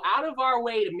will go out of our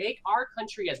way to make our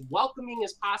country as welcoming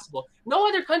as possible. No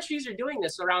other countries are doing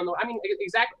this around the... I mean,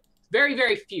 exactly. Very,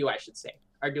 very few, I should say,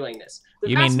 are doing this.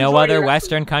 You mean no other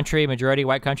Western country, majority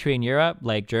white country in Europe,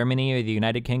 like Germany or the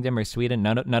United Kingdom or Sweden,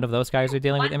 none of those guys are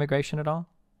dealing with immigration at all?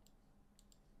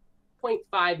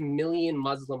 0.5 million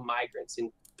Muslim migrants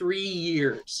in 3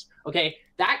 years. Okay,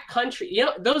 that country... You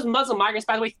know, those Muslim migrants,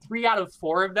 by the way, 3 out of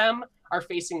 4 of them are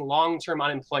facing long-term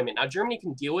unemployment. Now, Germany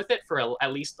can deal with it for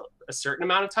at least a certain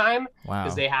amount of time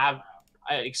because they have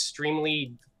an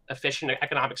extremely efficient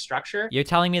economic structure. You're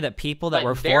telling me that people that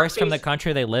were forced from the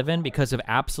country they live in because of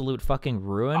absolute fucking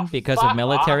ruin, because of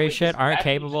military shit, aren't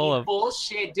capable of...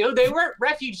 Bullshit, dude. They weren't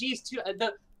refugees, too.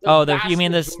 You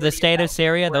mean the state of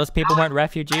Syria? Those people weren't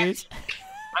refugees?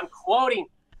 I'm quoting...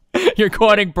 You're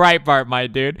quoting Breitbart, my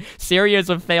dude. Syria's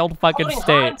a failed fucking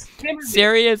state.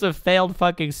 Syria's a failed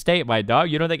fucking state, my dog.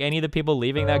 You don't think any of the people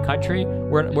leaving that country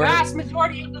The vast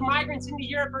majority of the migrants into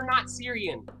Europe are not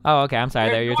Syrian. Oh, okay. I'm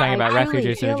sorry. You're talking about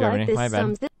refugees in Germany. My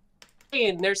bad.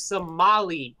 They're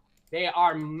Somali. They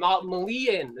are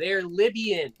Malian. They're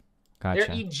Libyan. Gotcha.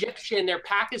 They're Egyptian. They're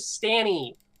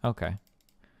Pakistani. Okay.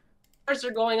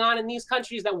 Are going on in these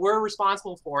countries that we're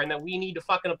responsible for and that we need to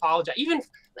fucking apologize.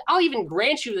 I'll even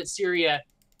grant you that Syria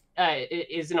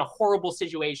is in a horrible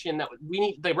situation that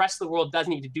the rest of the world does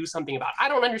need to do something about. I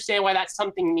don't understand why that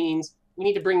something means we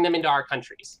need to bring them into our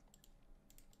countries.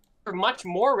 For much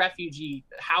more refugee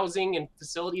housing and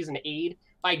facilities and aid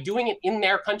by doing it in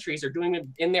their countries or doing it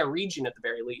in their region at the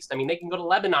very least. I mean, they can go to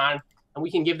Lebanon and we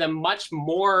can give them much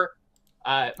more.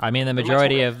 I mean, the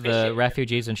majority of the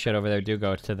refugees and shit over there do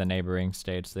go to the neighboring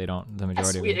states. They don't. The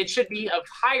majority. It should be a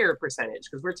higher percentage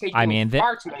because we're taking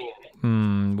far too many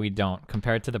in it. We don't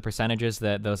compared to the percentages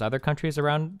that those other countries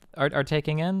around are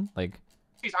taking in. Like,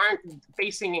 countries aren't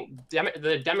facing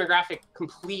the demographic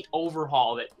complete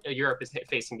overhaul that Europe is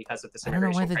facing because of this. I don't know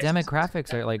why the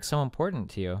demographics are like so important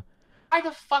to you. Why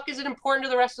the fuck is it important to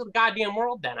the rest of the goddamn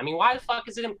world then? I mean, why the fuck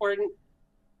is it important?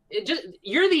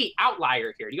 You're the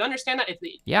outlier here. Do you understand that?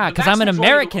 Yeah, because I'm an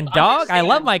American, dog. I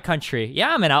love my country.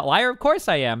 Yeah, I'm an outlier. Of course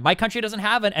I am. My country doesn't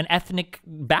have an ethnic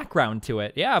background to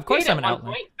it. Yeah, of course I'm an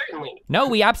outlier. Certainly. No,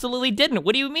 we absolutely didn't.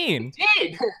 What do you mean? We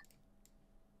did.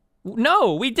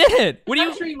 No, we didn't. What do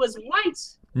you? The country was white.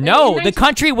 No, the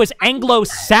country was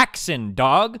Anglo-Saxon,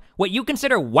 dog. What you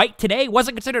consider white today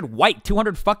wasn't considered white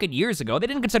 200 fucking years ago. They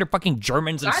didn't consider fucking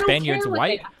Germans and Spaniards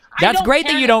white. That's great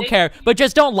that you don't care, but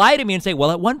just don't lie to me and say, well,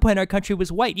 at one point our country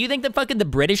was white. You think that fucking the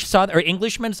British or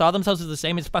Englishmen saw themselves as the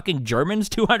same as fucking Germans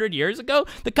 200 years ago?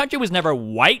 The country was never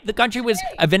white. The country was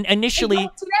initially...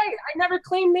 Today, I never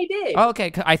claimed they did. Oh,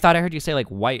 okay, I thought I heard you say like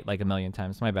white like a million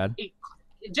times. My bad.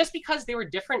 Just because they were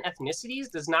different ethnicities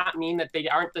does not mean that they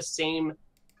aren't the same...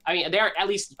 I mean, they aren't at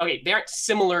least... Okay, they aren't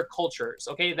similar cultures,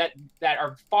 okay, that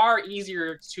are far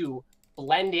easier to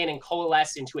blend in and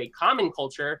coalesce into a common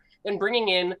culture than bringing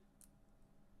in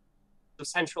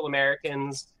Central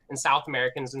Americans and South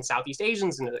Americans and Southeast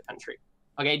Asians into the country.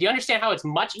 Okay, do you understand how it's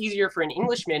much easier for an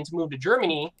Englishman to move to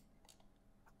Germany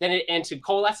and to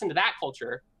coalesce into that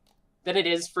culture than it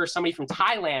is for somebody from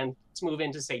Thailand to move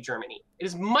into, say, Germany? It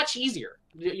is much easier.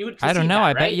 You would I don't know. that, I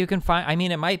right? bet you can find. I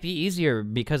mean, it might be easier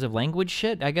because of language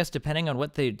shit. I guess depending on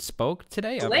what they spoke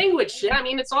today. Language shit. I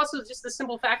mean, it's also just the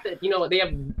simple fact that they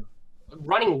have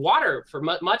running water for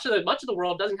much of the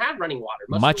world doesn't have running water.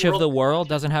 Much of the world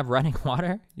doesn't have running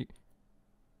water.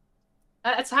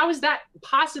 How is that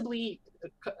possibly?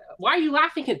 Why are you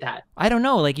laughing at that? I don't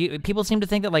know. Like people seem to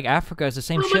think that like Africa is the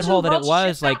same shithole that it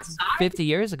was like 50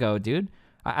 years ago, dude.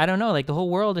 I don't know. Like the whole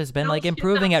world has been like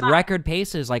improving at record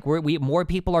paces. Like more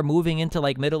people are moving into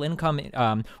like middle income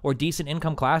or decent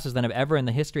income classes than have ever in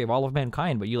the history of all of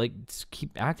mankind. But you like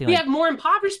keep acting. We have more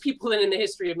impoverished people than in the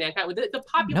history of mankind. The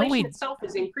population itself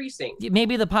is increasing.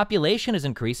 Maybe the population is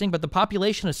increasing, but the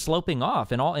population is sloping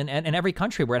off in every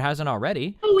country where it hasn't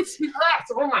already. Oh, it's not.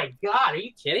 Oh my God, are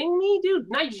you kidding me, dude?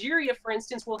 Nigeria, for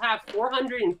instance, will have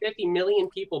 450 million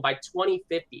people by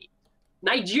 2050.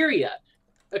 Nigeria.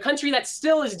 A country that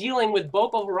still is dealing with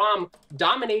Boko Haram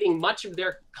dominating much of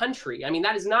their country. I mean,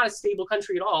 that is not a stable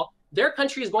country at all. Their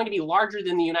country is going to be larger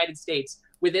than the United States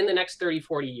within the next 30,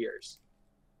 40 years.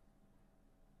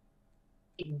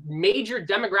 Major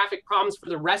demographic problems for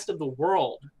the rest of the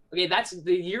world. Okay, that's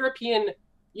the European.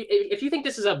 If you think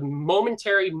this is a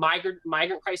momentary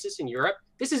migrant crisis in Europe,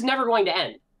 this is never going to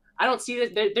end. I don't see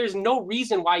that. There's no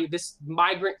reason why this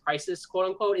migrant crisis, quote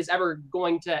unquote, is ever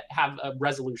going to have a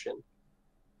resolution.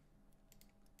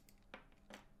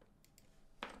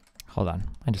 Hold on.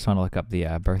 I just want to look up the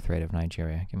birth rate of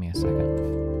Nigeria. Give me a second.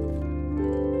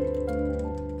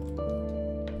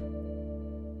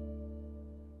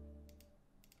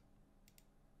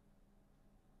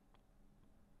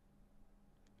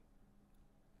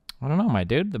 I don't know, my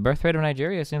dude. The birth rate of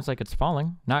Nigeria seems like it's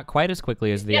falling. Not quite as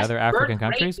quickly as the other African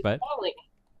countries, but... Falling.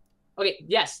 Okay,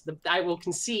 yes, I will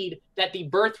concede that the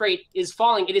birth rate is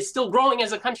falling. It is still growing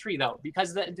as a country, though,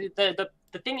 because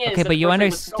the thing is... Okay, but you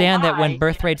understand that when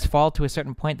birth rates fall to a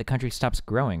certain point, the country stops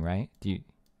growing, right? This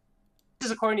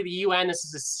is according to the UN. This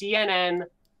is a CNN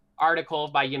article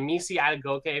by Yemisi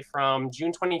Adegoke from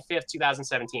June 25th,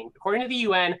 2017. According to the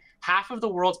UN, half of the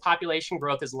world's population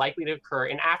growth is likely to occur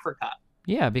in Africa.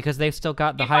 Yeah, because they've still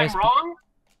got the highest... If I'm wrong,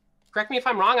 correct me if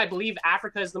I'm wrong, I believe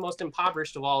Africa is the most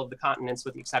impoverished of all of the continents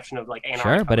with the exception of like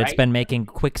Antarctica, Sure, but it's been making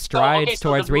quick strides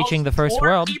towards reaching the first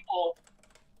world.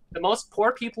 The most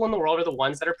poor people in the world are the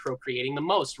ones that are procreating the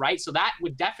most, right? So that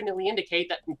would definitely indicate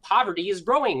that poverty is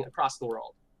growing across the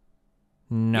world.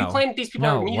 No. You claim that these people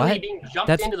are immediately being jumped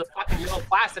into the fucking middle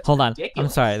class. That's Hold on. ridiculous.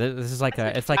 I'm sorry. This is like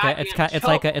it's kind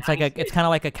of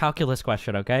like a calculus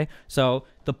question, okay? So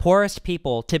the poorest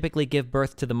people typically give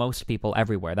birth to the most people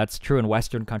everywhere. That's true in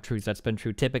Western countries. That's been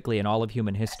true typically in all of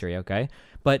human history, okay?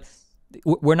 But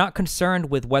we're not concerned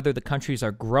with whether the countries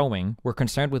are growing. We're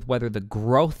concerned with whether the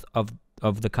growth of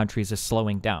the countries is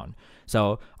slowing down.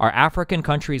 So our African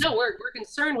countries... No, we're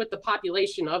concerned with the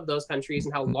population of those countries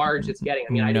and how large it's getting.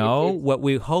 I mean, what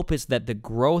we hope is that the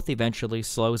growth eventually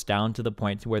slows down to the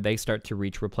point where they start to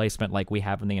reach replacement like we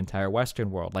have in the entire Western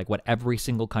world, like what every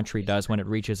single country does when it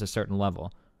reaches a certain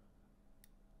level.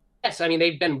 Yes, I mean,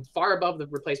 they've been far above the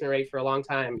replacement rate for a long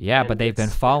time. Yeah, but they've been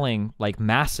falling like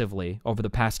massively over the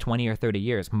past 20 or 30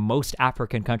 years. Most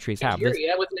African countries have.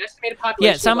 Nigeria, with an estimated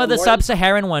population. Yeah, some of the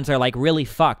sub-Saharan ones are like really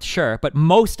fucked, sure, but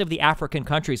most of the African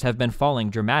countries have been falling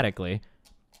dramatically.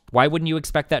 Why wouldn't you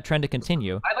expect that trend to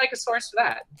continue? I'd like a source for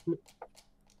that.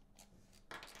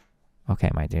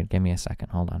 Okay, my dude, give me a second.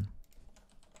 Hold on.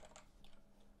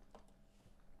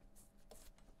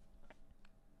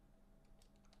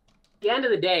 At the end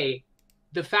of the day,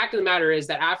 the fact of the matter is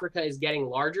that Africa is getting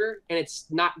larger and it's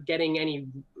not getting any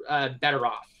better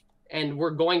off. And we're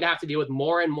going to have to deal with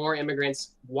more and more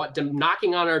immigrants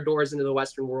knocking on our doors into the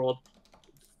Western world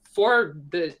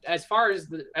as far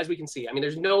as we can see. I mean,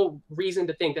 there's no reason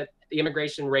to think that the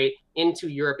immigration rate into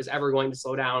Europe is ever going to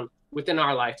slow down within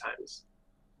our lifetimes.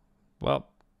 Well,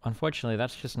 unfortunately,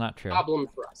 that's just not true. Problem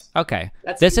for us. Okay.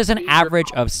 This is an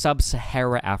average of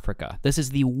sub-Sahara Africa. This is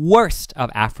the worst of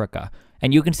Africa.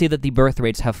 And you can see that the birth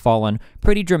rates have fallen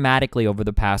pretty dramatically over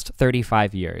the past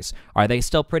 35 years. Are they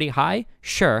still pretty high?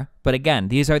 Sure. But again,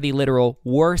 these are the literal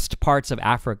worst parts of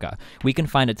Africa. We can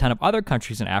find a ton of other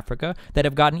countries in Africa that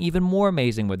have gotten even more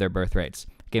amazing with their birth rates.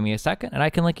 Give me a second, and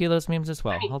I can link you those memes as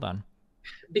well. Hold on.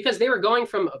 Because they were going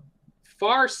from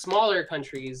far smaller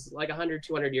countries like 100,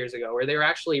 200 years ago, where they were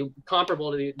actually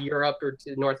comparable to Europe or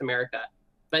to North America.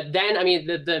 But then, I mean,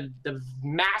 the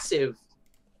massive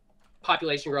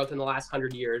population growth in the last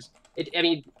 100 years I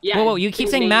mean, yeah. Whoa, you keep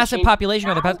saying massive population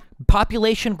growth. The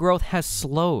population growth has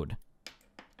slowed.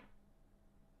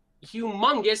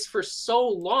 Humongous for so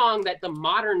long that the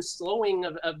modern slowing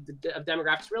of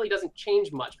demographics really doesn't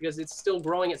change much because it's still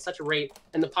growing at such a rate,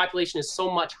 and the population is so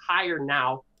much higher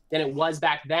now than it was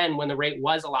back then when the rate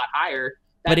was a lot higher.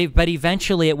 But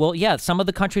eventually it will. Yeah, some of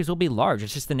the countries will be large.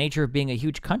 It's just the nature of being a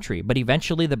huge country. But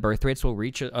eventually the birth rates will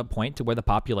reach a point to where the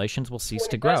populations will cease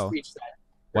to grow. Reach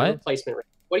that replacement rate.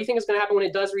 What do you think is going to happen when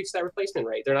it does reach that replacement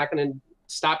rate? They're not going to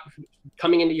stop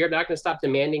coming into Europe. They're not going to stop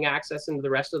demanding access into the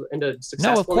rest of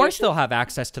successful. No, of course nations. They'll have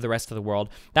access to the rest of the world.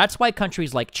 That's why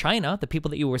countries like China, the people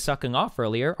that you were sucking off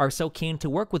earlier, are so keen to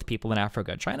work with people in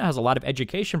Africa. China has a lot of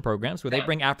education programs where they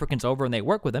bring Africans over and they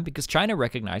work with them because China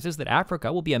recognizes that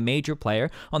Africa will be a major player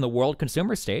on the world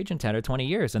consumer stage in 10 or 20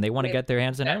 years, and they want to get their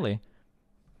hands in early.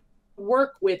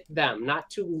 Work with them, not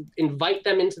to invite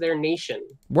them into their nation.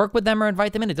 Work with them or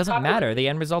invite them in. It doesn't matter. The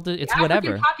end result is it's whatever. The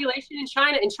African population in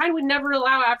China would never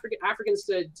allow Africans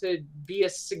to be a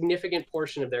significant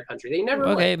portion of their country. They never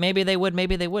Okay, would. maybe they would,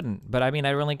 maybe they wouldn't. But I mean,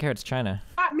 I don't really care. It's China.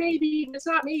 Not maybe. It's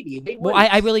not maybe. They well,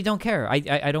 I really don't care.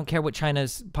 I don't care what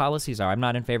China's policies are. I'm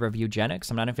not in favor of eugenics.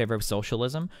 I'm not in favor of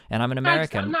socialism. And I'm an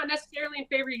American. I'm not necessarily in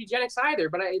favor of eugenics either,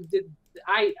 but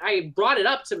I brought it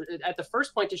up at the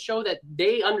first point to show that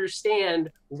they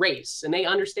understand race and they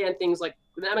understand things like,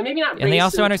 I mean, maybe not race. And they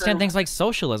also understand things like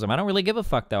socialism. I don't really give a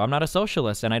fuck though. I'm not a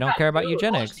socialist and I don't care about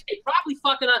eugenics.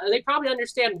 They probably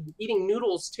understand eating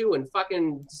noodles too and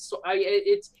fucking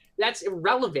that's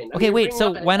irrelevant. Okay, wait.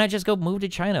 So why not just go move to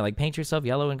China? Like paint yourself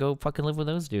yellow and go fucking live with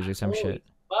those dudes or some shit.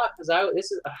 Fuck,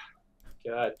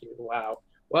 God, dude, wow.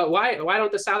 Well, why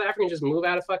don't the South Africans just move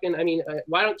out of fucking? I mean,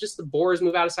 why don't just the Boers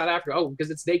move out of South Africa? Oh,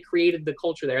 because they created the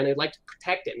culture there and they'd like to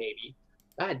protect it. Maybe.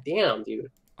 God damn,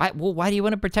 dude. Well, why do you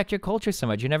want to protect your culture so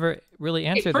much? You never really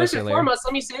answered this earlier. First and foremost,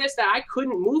 let me say this: that I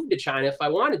couldn't move to China if I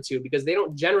wanted to because they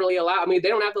don't generally allow. I mean, they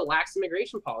don't have the lax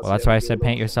immigration policy. Well, that's why I said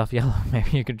paint yourself yellow.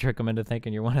 Maybe you could trick them into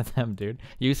thinking you're one of them, dude.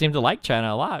 You seem to like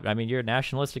China a lot. I mean, you're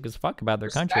nationalistic as fuck about their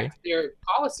country. Their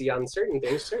policy on certain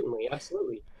things, certainly,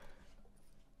 absolutely.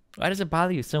 Why does it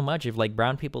bother you so much if like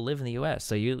brown people live in the U.S.?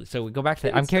 So we go back to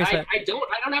that. I'm curious. I don't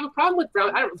have a problem with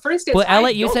brown. For instance, well, LA.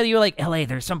 You said you were like LA.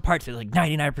 There's some parts that are like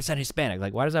 99% Hispanic.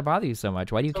 Like, why does that bother you so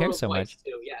much? Why do you care so much?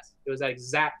 Too, yes, it was that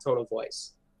exact tone of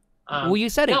voice. Well, you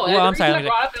said it. No, well, I'm sorry.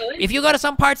 If you go to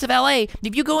some parts of LA,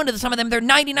 if you go into some of them, they're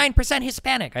 99%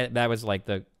 Hispanic. That was like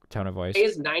the tone of voice. It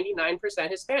is 99%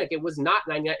 Hispanic. It was not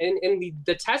 99%. And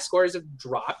the test scores have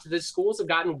dropped. The schools have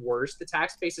gotten worse. The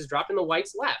tax base has dropped, and the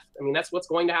whites left. I mean, that's what's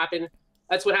going to happen.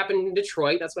 That's what happened in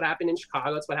Detroit. That's what happened in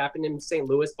Chicago. That's what happened in St.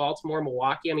 Louis, Baltimore,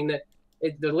 Milwaukee. I mean,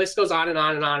 the list goes on and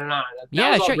on and on and on.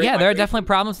 Yeah, sure. Yeah, there are definitely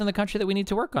problems in the country that we need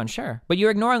to work on, sure. But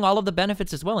you're ignoring all of the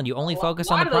benefits as well, and you only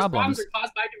focus on the problems. A lot of those problems are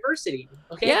caused by diversity.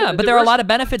 Okay? Yeah, but there are a lot of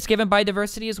benefits given by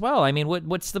diversity as well. I mean,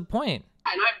 what's the point?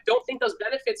 And I don't think those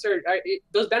benefits are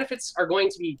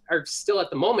still at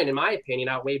the moment, in my opinion,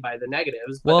 outweighed by the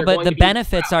negatives. Well, but the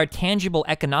benefits are tangible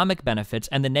economic benefits,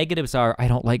 and the negatives are I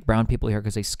don't like brown people here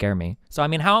because they scare me. So I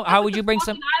mean, how would you bring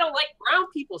some? I don't like brown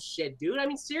people shit, dude. I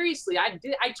mean, seriously, I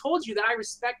told you that I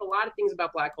respect a lot of things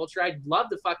about Black culture. I love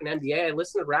the fucking NBA. I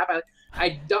listen to rap.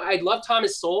 I love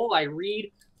Thomas Sowell. I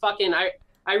read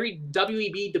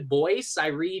W.E.B. Du Bois. I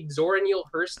read Zora Neale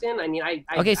Hurston. I mean,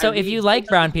 okay, so if you like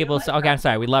brown people, okay, I'm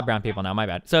sorry, we love brown people now. My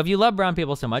bad. So if you love brown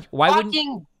people so much, why wouldn't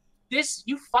you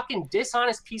fucking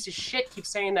dishonest piece of shit keep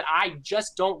saying that I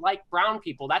just don't like brown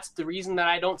people? That's the reason that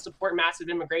I don't support massive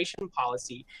immigration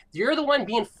policy. You're the one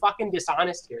being fucking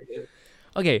dishonest here, dude.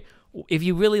 Okay, if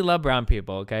you really love brown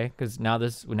people, okay, because now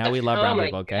we love brown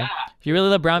people, okay? If you really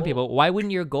love brown people, why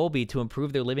wouldn't your goal be to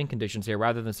improve their living conditions here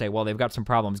rather than say, well, they've got some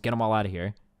problems, get them all out of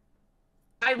here?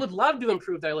 I would love to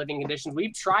improve their living conditions.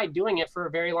 We've tried doing it for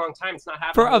a very long time. It's not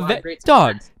happening. For a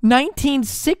dog,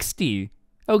 1960.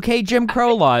 Okay, Jim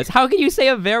Crow laws. How can you say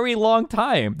a very long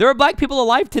time? There are Black people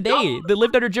alive today that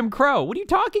lived under Jim Crow. What are you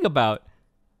talking about?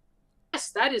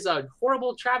 Yes, that is a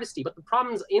horrible travesty, but the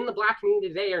problems in the Black community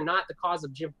today are not the cause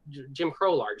of Jim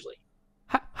Crow largely.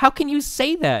 How can you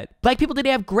say that? Black people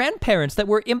today have grandparents that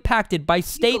were impacted by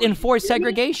state-enforced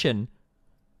segregation.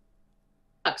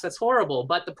 That's horrible,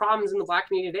 but the problems in the Black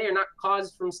community today are not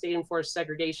caused from state-enforced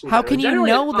segregation. How can you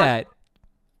know that?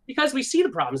 Because we see the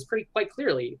problems quite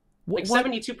clearly. Like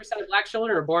 72% of Black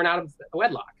children are born out of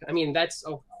wedlock. I mean, that's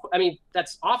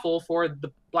awful for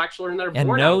the Black children that are born out of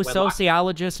wedlock. And no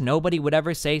sociologist, nobody would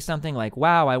ever say something like,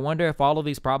 wow, I wonder if all of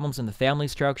these problems in the family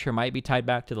structure might be tied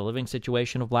back to the living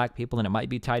situation of Black people, and it might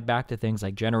be tied back to things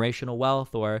like generational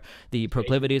wealth or the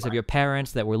proclivities of your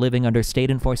parents that were living under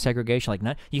state-enforced segregation.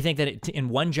 Like, you think that in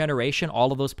one generation,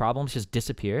 all of those problems just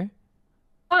disappear?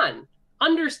 on.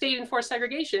 Under state enforced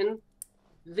segregation,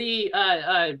 the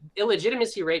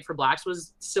illegitimacy rate for blacks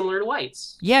was similar to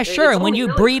whites. Yeah, sure. And when you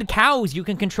breed cows, you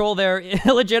can control their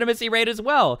illegitimacy rate as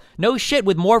well. No shit.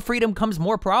 With more freedom comes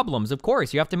more problems. Of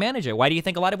course, you have to manage it. Why do you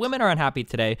think a lot of women are unhappy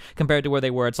today compared to where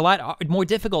they were? It's a lot more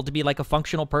difficult to be like a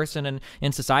functional person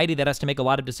in society that has to make a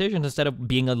lot of decisions instead of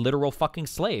being a literal fucking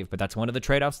slave. But that's one of the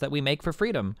trade-offs that we make for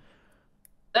freedom.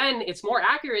 Then it's more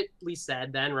accurately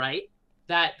said then, right,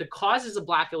 that the causes of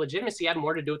black illegitimacy had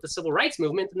more to do with the civil rights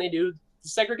movement than they do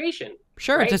segregation.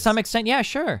 Sure, right? To some extent, yeah,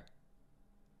 sure.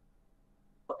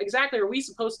 Exactly. Are we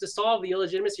supposed to solve the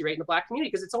illegitimacy rate in the black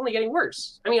community? Because it's only getting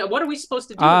worse. I mean, what are we supposed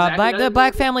to do? Exactly? The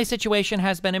black family situation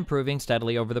has been improving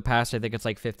steadily over the past, I think it's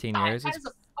like 15 years. That is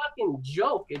a fucking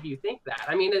joke if you think that.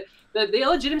 I mean, the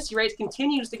illegitimacy rate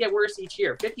continues to get worse each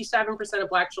year. 57% of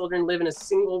black children live in a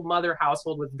single mother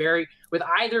household with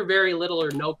either very little or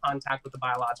no contact with the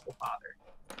biological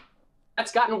father.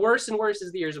 That's gotten worse and worse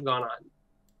as the years have gone on.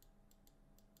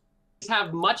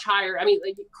 Have much higher, I mean,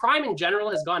 like, crime in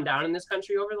general has gone down in this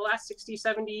country over the last 60,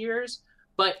 70 years,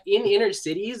 but in inner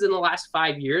cities in the last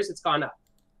 5 years, it's gone up.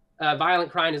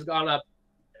 Violent crime has gone up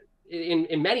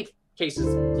in many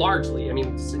cases, largely. I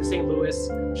mean, St. Louis,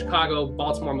 Chicago,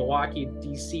 Baltimore, Milwaukee,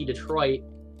 DC, Detroit,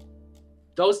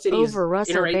 those cities,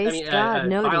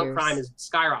 violent crime has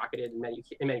skyrocketed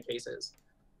in many cases.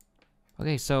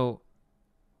 Okay, so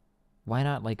why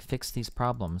not, like, fix these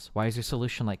problems? Why is your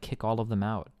solution, like, kick all of them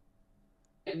out?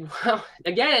 Well,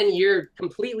 again, you're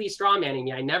completely strawmanning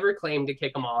me. I never claimed to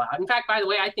kick them all out. In fact, by the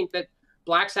way, I think that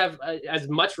blacks have as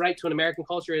much right to an American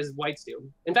culture as whites do.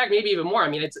 In fact, maybe even more. I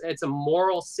mean, it's a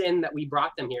moral sin that we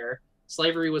brought them here.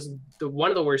 Slavery was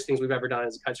one of the worst things we've ever done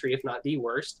as a country, if not the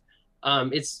worst.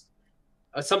 It's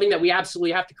something that we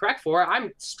absolutely have to correct for.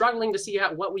 I'm struggling to see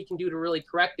what we can do to really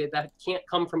correct it that can't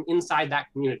come from inside that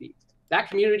community. That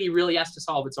community really has to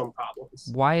solve its own problems.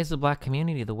 Why is the black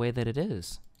community the way that it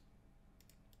is?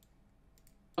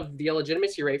 Of the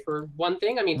illegitimacy rate, for one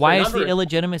thing. I mean, why is the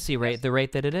illegitimacy rate the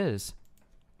rate that it is?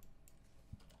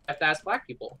 I have to ask black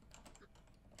people.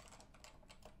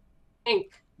 I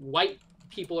think white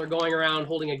people are going around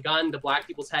holding a gun to black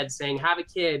people's heads saying, have a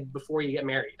kid before you get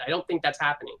married. I don't think that's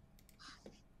happening.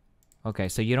 Okay,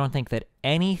 so you don't think that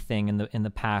anything in the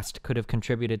past could have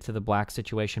contributed to the black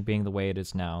situation being the way it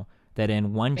is now? That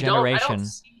in one generation,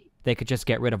 they could just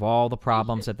get rid of all the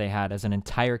problems that they had as an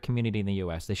entire community in the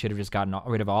U.S. They should have just gotten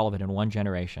rid of all of it in one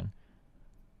generation.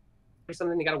 There's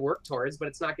something they got to work towards, but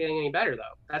it's not getting any better,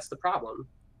 though. That's the problem.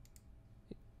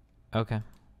 Okay.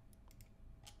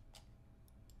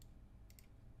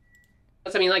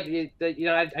 I mean, like, I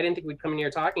didn't think we'd come in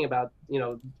here talking about,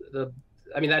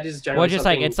 I mean, that is generally. Well, just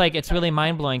it's really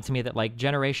mind blowing to me that, like,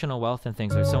 generational wealth and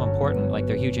things are so important. Like,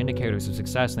 they're huge indicators of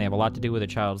success, and they have a lot to do with a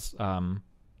child's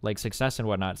like success and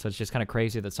whatnot. So it's just kind of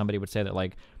crazy that somebody would say that,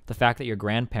 like, the fact that your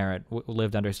grandparent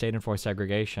lived under state enforced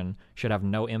segregation should have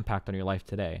no impact on your life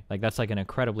today. Like, that's like an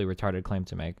incredibly retarded claim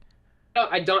to make. No,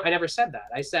 I never said that.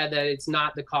 I said that it's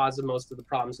not the cause of most of the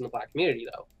problems in the black community,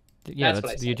 though. Yeah,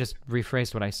 you just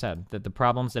rephrased what I said. That the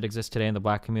problems that exist today in the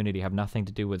black community have nothing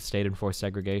to do with state enforced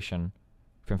segregation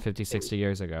from 50, 60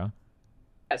 years ago.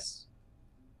 Yes.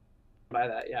 By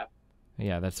that, yeah.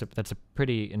 Yeah, that's a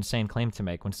pretty insane claim to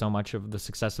make when so much of the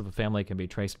success of a family can be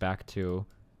traced back to,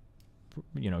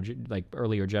 like,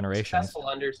 earlier generations. Successful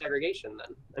under segregation,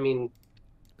 then. I mean,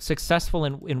 successful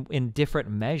in different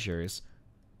measures.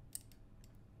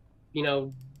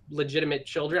 Legitimate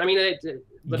children. I mean,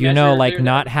 like,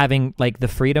 not having, like, the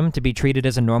freedom to be treated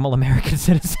as a normal American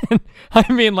citizen.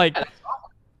 I mean, like, yeah, that's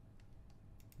awful.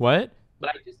 What?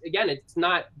 But again, it's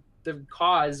not the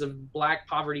cause of black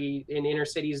poverty in inner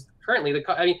cities currently.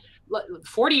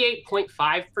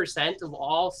 48.5% of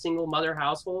all single mother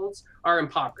households are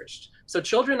impoverished. So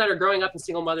children that are growing up in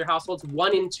single mother households,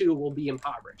 1 in 2 will be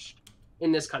impoverished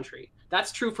in this country.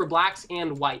 That's true for blacks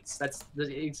and whites. It's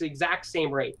the exact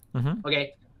same rate. Mm-hmm.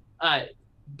 Okay.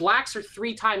 Blacks are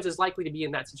 3 times as likely to be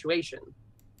in that situation.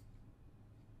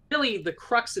 Really the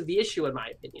crux of the issue, in my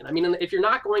opinion. I mean, if you're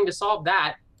not going to solve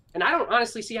that, and I don't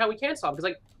honestly see how we can solve it, because,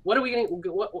 like, what are we going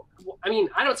to, I mean,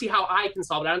 I don't see how I can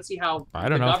solve it. I don't see how. I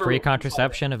don't know, free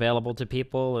contraception available to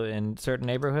people in certain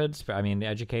neighborhoods. I mean,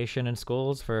 education in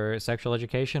schools for sexual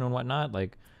education and whatnot.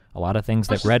 Like, a lot of things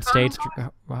that red states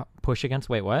push against.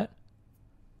 Wait, what? How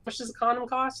much does a condom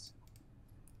cost?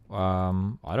 I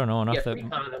don't know enough. Yeah, free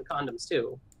condoms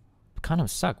too.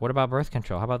 Condoms suck. What about birth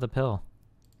control? How about the pill?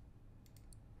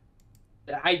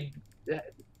 I'm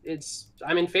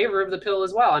in favor of the pill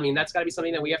as well. I mean, that's got to be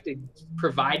something that we have to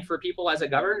provide for people as a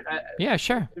government. Yeah,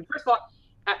 sure. First of all,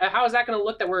 how is that going to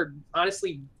look that we're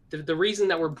honestly the reason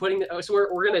that we're putting, so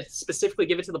we're going to specifically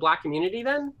give it to the black community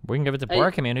then? We can give it to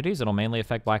poorer communities. It'll mainly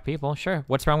affect black people. Sure.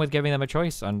 What's wrong with giving them a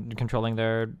choice on controlling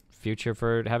their future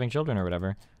for having children or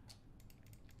whatever?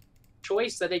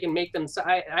 Choice that they can make them.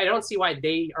 I don't see why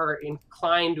they are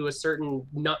inclined to a certain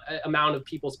amount of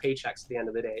people's paychecks at the end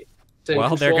of the day.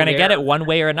 Well, they're going to get it one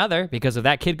way or another, because if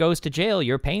that kid goes to jail,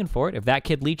 you're paying for it. If that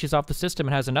kid leeches off the system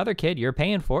and has another kid, you're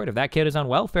paying for it. If that kid is on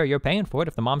welfare, you're paying for it.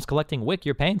 If the mom's collecting WIC,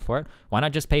 you're paying for it. Why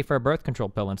not just pay for a birth control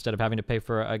pill instead of having to pay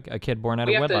for a kid born out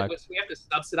of wedlock? We have to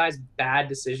subsidize bad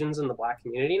decisions in the black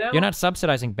community now? You're not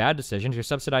subsidizing bad decisions. You're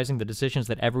subsidizing the decisions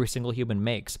that every single human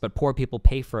makes, but poor people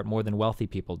pay for it more than wealthy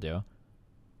people do.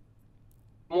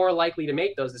 More likely to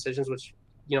make those decisions, which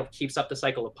keeps up the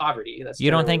cycle of poverty. You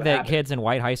don't think that kids in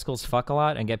white high schools fuck a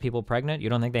lot and get people pregnant? You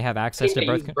don't think they have access to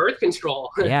birth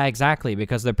control? Yeah, exactly,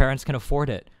 because their parents can afford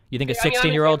it. You think a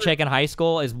 16-year-old chick in high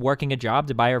school is working a job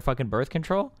to buy her fucking birth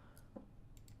control?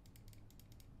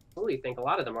 I really think a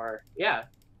lot of them are, yeah.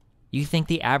 You think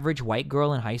the average white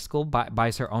girl in high school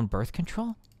buys her own birth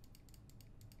control?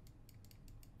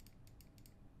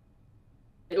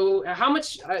 How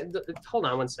much, hold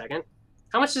on one second.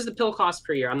 How much does the pill cost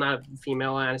per year? I'm not a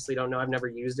female. I honestly don't know. I've never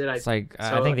used it. It's like,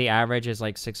 I think the average is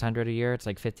like $600 a year. It's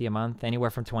like $50 a month. Anywhere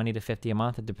from $20 to $50 a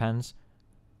month. It depends.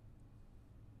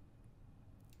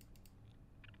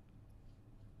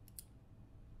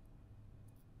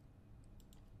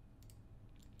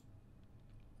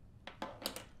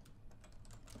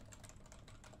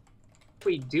 If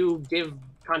we do give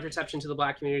contraception to the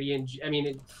black community, and I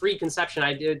mean free conception,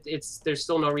 there's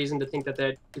still no reason to think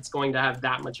that it's going to have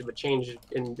that much of a change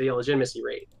in the illegitimacy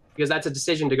rate, because that's a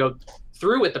decision to go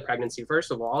through with the pregnancy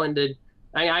first of all, and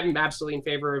I'm absolutely in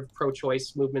favor of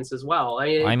pro-choice movements as well.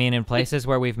 I mean in places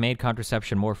where we've made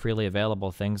contraception more freely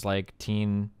available, things like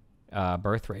teen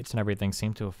birth rates and everything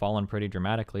seem to have fallen pretty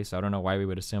dramatically, so I don't know why we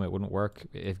would assume it wouldn't work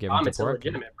if given to poor.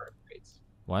 Illegitimate birth rates.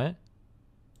 What?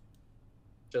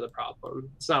 The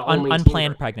problem. It's not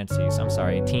unplanned pregnancies. I'm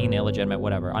sorry, teen, illegitimate,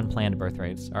 whatever. Unplanned birth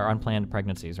rates or unplanned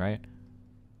pregnancies, right?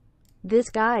 This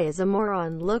guy is a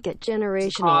moron. Look at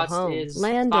generational homes,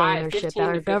 land ownership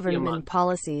our government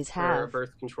policies have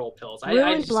birth control pills.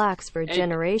 Ruined blacks for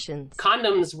generations.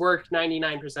 Condoms work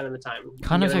 99% of the time.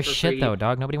 Condoms are shit though,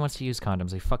 dog. Nobody wants to use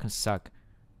condoms. They fucking suck.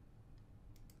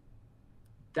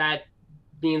 That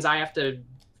means I have to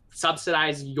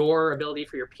subsidize your ability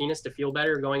for your penis to feel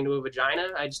better going to a vagina.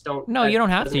 I just don't. No, you don't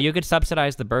have to. You could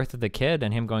subsidize the birth of the kid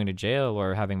and him going to jail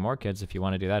or having more kids if you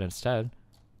want to do that instead.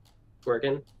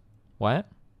 Twerking. What?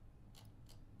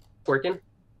 Twerking.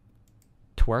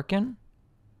 Twerking?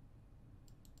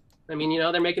 I mean,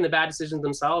 they're making the bad decisions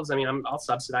themselves. I mean, I'll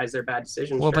subsidize their bad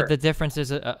decisions. Well, sure. But the difference is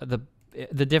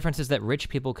the difference is that rich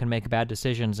people can make bad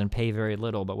decisions and pay very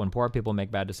little, but when poor people make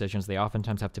bad decisions, they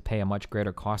oftentimes have to pay a much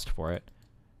greater cost for it.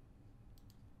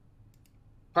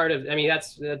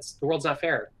 That's the world's not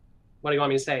fair. What do you want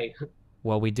me to say?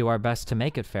 Well, we do our best to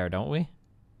make it fair, don't we?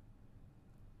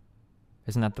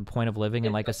 Isn't that the point of living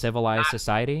in like a civilized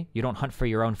society? You don't hunt for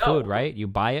your own food, right? You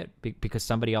buy it because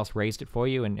somebody else raised it for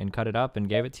you and cut it up and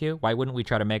gave it to you. Why wouldn't we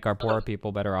try to make our poorer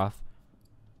people better off?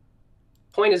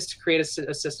 Point is to create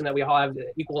a system that we all have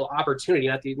equal opportunity,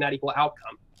 not equal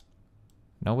outcome.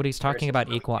 Nobody's talking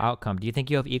about equal outcome. Do you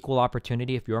think you have equal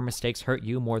opportunity if your mistakes hurt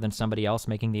you more than somebody else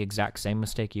making the exact same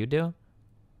mistake you do?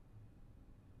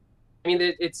 I mean,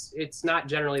 it's not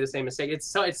generally the same mistake. It's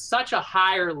such a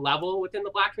higher level within the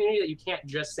black community that you can't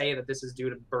just say that this is due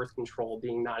to birth control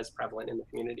being not as prevalent in the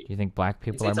community. Do you think black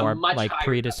people are more like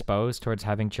predisposed towards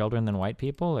having children than white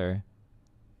people, or?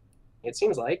 It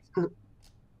seems like.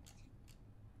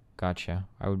 Gotcha.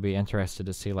 I would be interested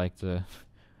to see like the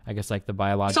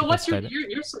biological. So what's do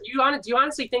you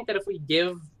honestly think that if we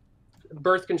give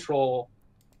birth control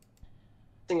to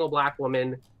a single black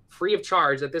woman free of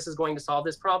charge, that this is going to solve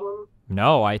this problem?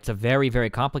 No, it's a very, very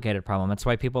complicated problem. That's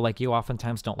why people like you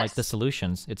oftentimes don't like the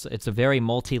solutions. It's a very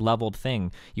multi-leveled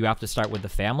thing. You have to start with the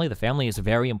family. The family is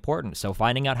very important. So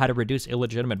finding out how to reduce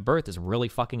illegitimate birth is really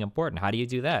fucking important. How do you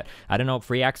do that? I don't know.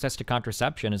 Free access to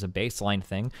contraception is a baseline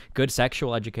thing. Good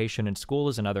sexual education in school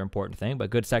is another important thing,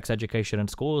 but good sex education in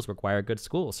schools require good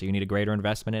schools. So you need a greater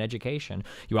investment in education.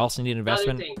 You also need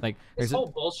investment like this whole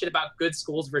bullshit about good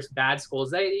schools versus bad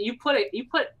schools. You put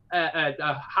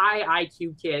a high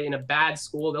IQ kid in a bad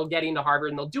school, they'll get into Harvard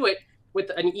and they'll do it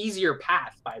with an easier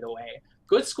path, by the way.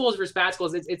 Good schools versus bad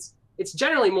schools, it's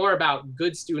generally more about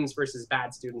good students versus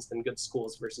bad students than good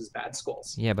schools versus bad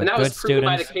schools. Yeah, but good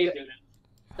students...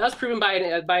 That was proven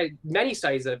by many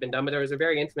studies that have been done, but there was a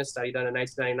very infamous study done in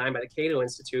 1999 by the Cato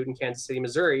Institute in Kansas City,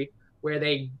 Missouri, where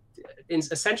they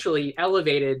essentially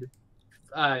elevated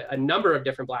a number of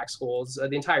different black schools,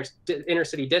 the entire inner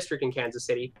city district in Kansas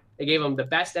City. They gave them the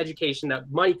best education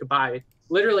that money could buy,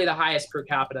 literally the highest per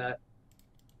capita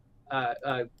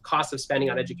cost of spending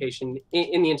on education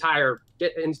in the entire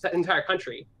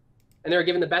country. And they were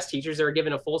given the best teachers. They were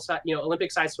given a full,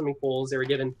 Olympic-sized swimming pools. They were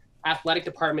given athletic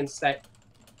departments that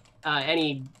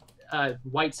any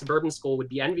white suburban school would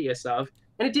be envious of.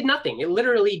 And it did nothing. It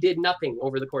literally did nothing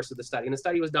over the course of the study. And the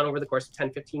study was done over the course of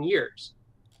 10, 15 years.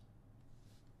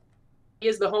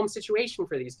 Is the home situation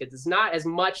for these kids. It's not as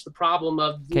much the problem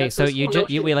of so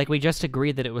we just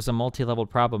agreed that it was a multi-level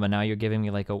problem, and now you're giving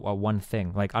me like a one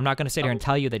thing. Like, I'm not going to sit here and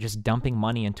tell you that just dumping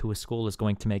money into a school is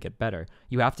going to make it better.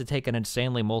 You have to take an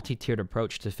insanely multi-tiered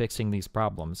approach to fixing these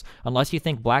problems, unless you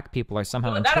think black people are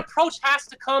somehow that approach has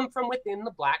to come from within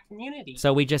the black community.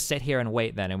 So we just sit here and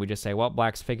wait then, and we just say, well,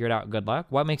 blacks figure it out, good luck.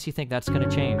 What makes you think that's going to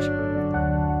change?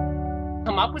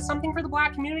 Come up with something for the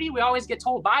black community. We always get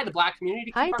told by the black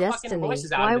community to keep our fucking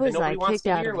voices out. Why was I kicked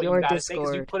out of your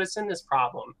Discord? You put us in this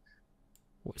problem.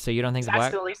 So you don't think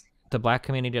the black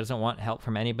community doesn't want help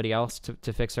from anybody else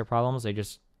to fix their problems? They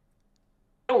just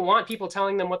don't want people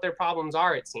telling them what their problems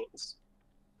are. It seems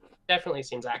definitely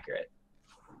seems accurate.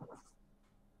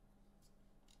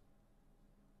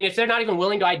 If they're not even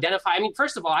willing to identify, I mean,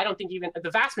 first of all, I don't think even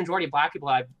the vast majority of black people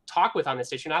I've talked with on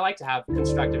this issue, and I like to have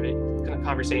constructive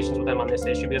conversations with them on this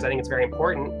issue because I think it's very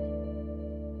important,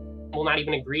 will not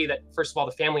even agree that, first of all,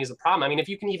 the family is a problem. I mean, if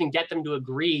you can even get them to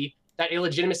agree that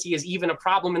illegitimacy is even a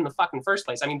problem in the fucking first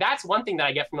place. I mean, that's one thing that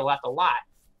I get from the left a lot,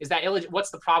 is that what's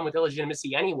the problem with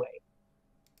illegitimacy anyway?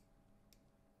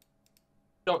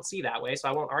 Don't see that way, so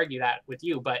I won't argue that with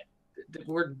you, but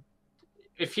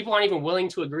if people aren't even willing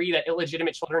to agree that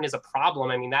illegitimate children is a problem,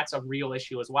 I mean, that's a real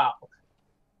issue as well.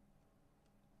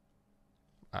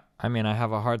 I mean, I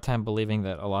have a hard time believing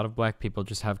that a lot of black people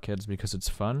just have kids because it's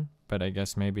fun, but I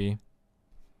guess maybe...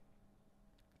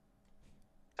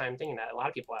 I'm thinking that a lot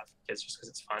of people have kids just because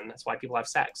it's fun. That's why people have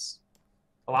sex.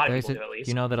 A lot of people do, at least.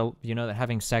 You know that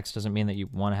having sex doesn't mean that you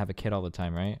want to have a kid all the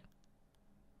time, right?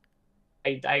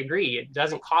 I agree. It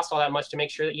doesn't cost all that much to make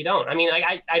sure that you don't. I mean,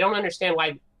 I don't understand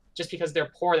why just because they're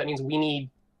poor, that means we need...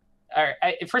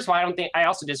 first of all, I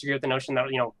also disagree with the notion that,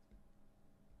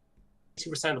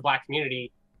 2% of the black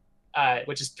community,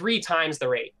 which is 3 times the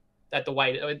rate that the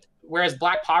white... Whereas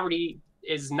black poverty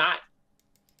is not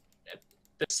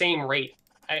the same rate.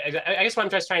 I guess what I'm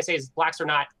just trying to say is blacks are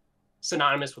not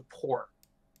synonymous with poor.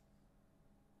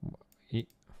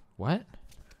 What?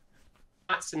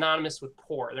 Not synonymous with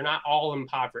poor. They're not all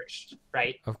impoverished,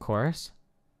 right? Of course.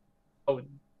 Oh,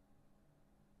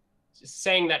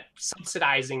 saying that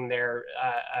subsidizing their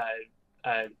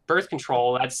birth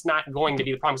control, that's not going to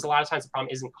be the problem, because a lot of times the problem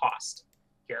isn't cost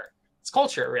here. It's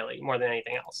culture, really, more than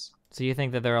anything else. So you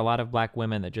think that there are a lot of black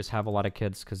women that just have a lot of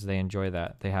kids because they enjoy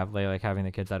that? They like having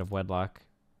the kids out of wedlock?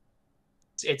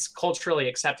 It's culturally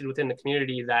accepted within the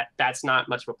community that that's not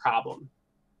much of a problem.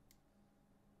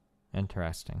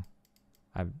 Interesting.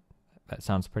 That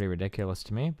sounds pretty ridiculous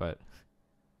to me, but...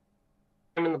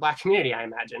 I'm in the black community, I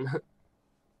imagine.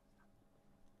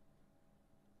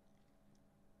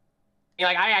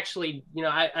 Like, I actually,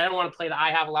 I don't want to play the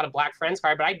I have a lot of black friends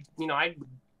card, but I'm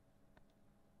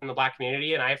in the black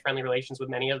community and I have friendly relations with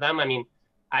many of them. I mean,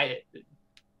 I've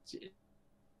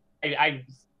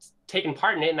taken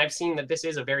part in it, and I've seen that this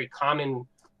is a very common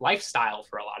lifestyle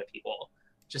for a lot of people,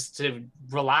 just to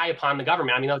rely upon the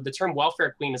government. I mean, the term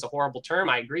welfare queen is a horrible term,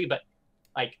 I agree, but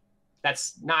like,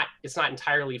 it's not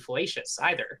entirely fallacious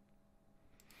either.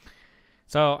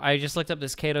 So I just looked up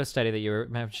this Cato study that you were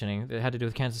mentioning. It had to do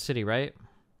with Kansas City, right?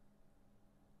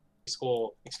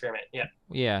 School experiment, yeah.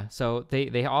 Yeah, so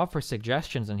they offer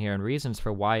suggestions in here and reasons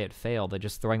for why it failed. That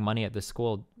just throwing money at the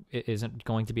school isn't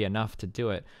going to be enough to do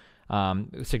it.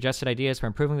 Suggested ideas for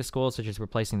improving the schools, such as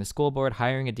replacing the school board,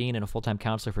 hiring a dean and a full-time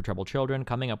counselor for troubled children,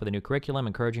 coming up with a new curriculum,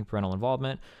 encouraging parental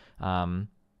involvement, and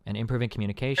improving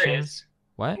communication. There it is.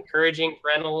 What? Encouraging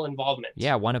parental involvement.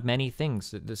 Yeah, one of many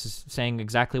things. This is saying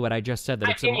exactly what I just said.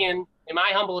 That in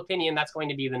my humble opinion, that's going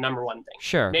to be the number one thing.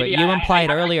 Sure, maybe but you implied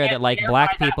earlier that like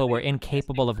black people were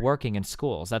incapable of working in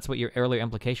schools. That's what your earlier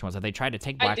implication was, that they tried to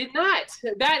take black... I did not.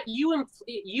 That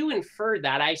you inferred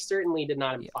that. I certainly did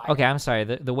not imply. Okay, I'm sorry.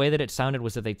 The way that it sounded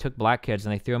was that they took black kids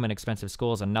and they threw them in expensive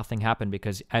schools and nothing happened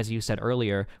because, as you said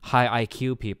earlier, high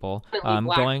IQ people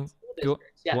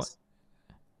Yes.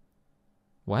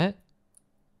 What?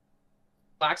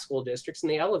 Black school districts, and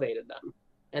they elevated them,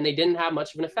 and they didn't have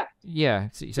much of an effect. Yeah,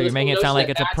 so you're making it sound like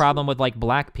it's a problem with like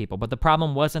black people, but the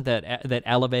problem wasn't that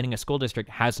elevating a school district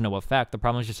has no effect. The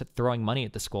problem is just that throwing money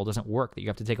at the school doesn't work. That you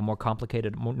have to take a more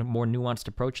complicated, more nuanced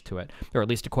approach to it, or at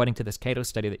least according to this Cato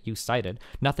study that you cited.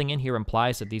 Nothing in here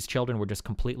implies that these children were just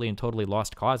completely and totally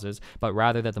lost causes, but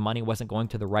rather that the money wasn't going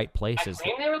to the right places. I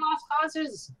claim they were lost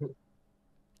causes.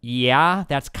 Yeah,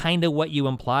 that's kind of what you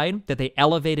implied, that they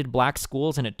elevated black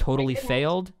schools and it totally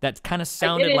failed. That kind of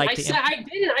sounded like... I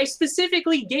didn't. I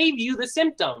specifically gave you the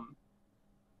symptom.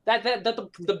 That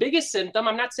the biggest symptom,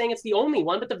 I'm not saying it's the only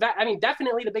one, but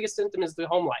definitely the biggest symptom is the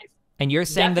home life. And you're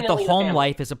saying definitely that the home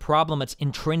life is a problem that's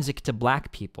intrinsic to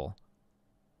black people.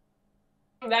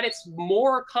 That it's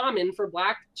more common for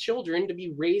black children to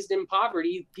be raised in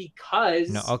poverty because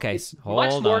it's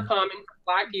much more common for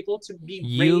black people to be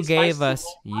raised by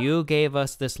you gave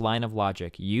us this line of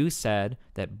logic. You said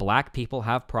that black people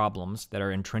have problems that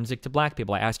are intrinsic to black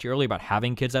people. I asked you earlier about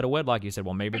having kids out of wedlock. You said,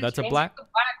 well, maybe that's a black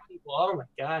people. Oh my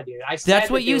god, dude.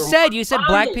 That's what you said. You said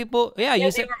black people. Yeah,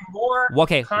 you said they were more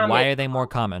common. Why are they more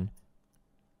common?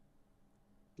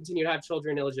 Continue to have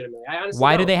children illegitimately. I honestly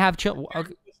Why do they have children?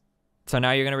 Okay. So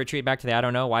now you're going to retreat back to the I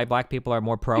don't know why black people are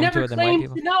more prone to it than white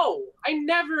people? I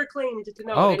never claimed to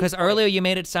know. Oh, because earlier you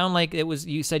made it sound like it was,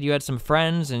 you said you had some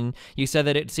friends and you said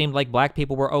that it seemed like black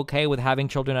people were okay with having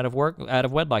children out of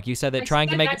wedlock. You said that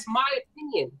that's my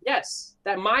opinion. Yes.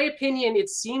 That my opinion, it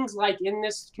seems like in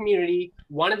this community,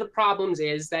 one of the problems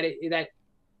is that it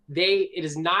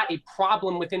is not a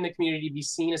problem within the community to be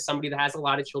seen as somebody that has a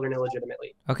lot of children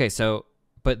illegitimately. Okay, so,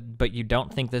 but you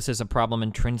don't think this is a problem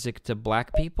intrinsic to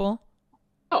black people?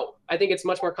 No, I think it's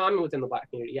much more common within the black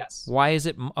community, yes. Why is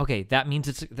it? Okay, that means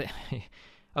it's... Okay.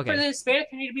 For the Hispanic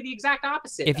community to be the exact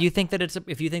opposite. If you think that it's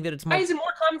more... Why is it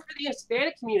more common for the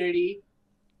Hispanic community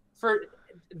for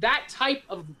that type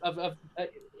of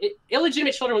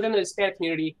illegitimate children within the Hispanic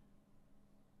community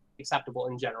acceptable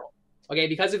in general? Okay,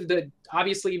 because of the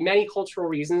obviously many cultural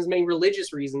reasons, many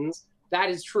religious reasons, that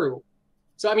is true.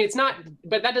 So, I mean, it's not...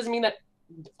 But that doesn't mean that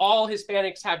all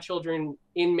Hispanics have children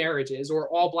in marriages or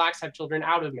all blacks have children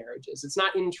out of marriages. It's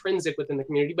not intrinsic within the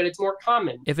community, but it's more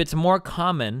common. If it's more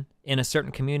common in a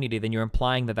certain community, then you're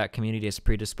implying that that community is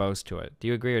predisposed to it. Do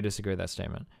you agree or disagree with that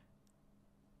statement?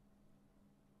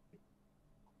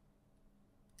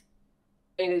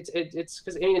 And it's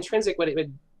because intrinsic, what it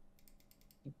would,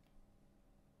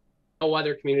 no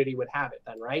other community would have it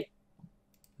then, right?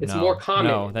 It's more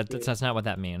common. No, that's not what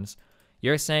that means.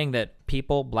 You're saying that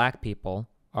black people,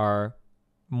 are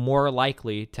more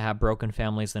likely to have broken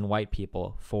families than white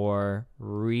people for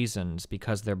reasons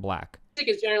because they're black. I think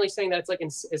it's generally saying that it's like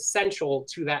essential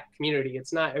to that community.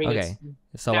 It's not, I mean, okay.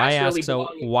 So I ask, so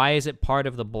why is it part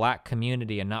of the black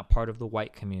community and not part of the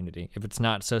white community if it's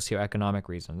not socioeconomic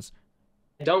reasons?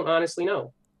 I don't honestly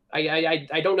know. I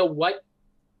don't know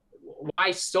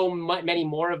why so many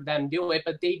more of them do it,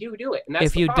 but they do it. And that's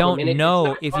if you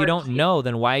don't know,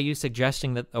 then why are you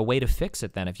suggesting that a way to fix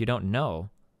it then if you don't know?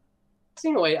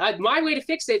 My way to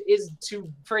fix it is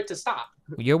for it to stop.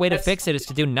 Your way to fix it is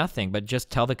to do nothing, but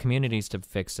just tell the communities to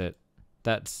fix it.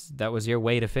 That was your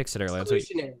way to fix it earlier.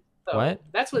 What?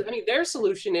 That's what I mean. Their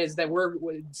solution is that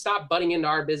we stop butting into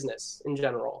our business in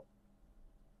general.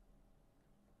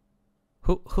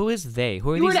 Who is they?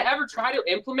 Who are these? If you were to ever try to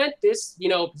implement this,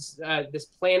 this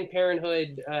Planned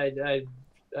Parenthood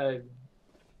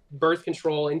birth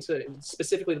control into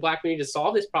specifically the black community to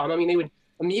solve this problem, I mean, they would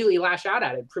immediately lash out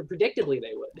at it. Predictably,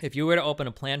 they would. If you were to open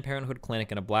a Planned Parenthood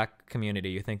clinic in a black community,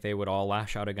 you think they would all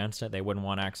lash out against it? They wouldn't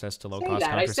want access to low-cost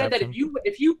contraception? I said that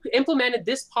if you implemented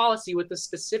this policy with the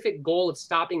specific goal of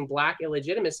stopping black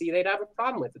illegitimacy, they'd have a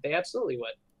problem with it. They absolutely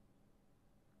would.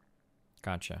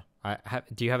 Gotcha.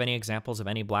 Do you have any examples of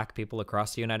any black people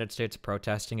across the United States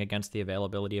protesting against the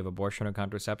availability of abortion or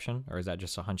contraception, or is that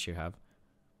just a hunch you have?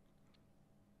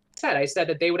 I said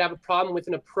that they would have a problem with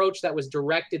an approach that was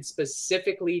directed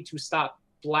specifically to stop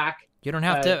black. You don't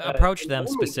have to approach them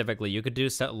specifically. You could do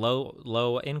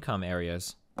low income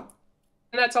areas. And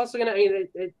that's also going to, I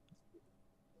mean,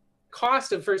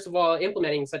 cost of, first of all,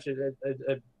 implementing such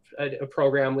a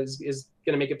program is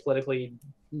going to make it politically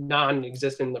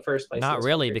non-existent in the first place. Not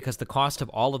really, because the cost of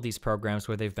all of these programs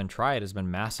where they've been tried has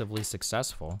been massively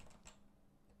successful.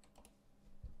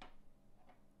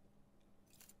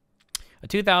 A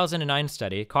 2009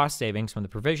 study, Cost Savings from the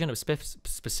Provision of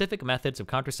Specific Methods of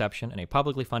Contraception in a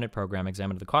Publicly Funded Program,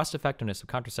 examined the cost effectiveness of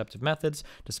contraceptive methods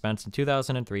dispensed in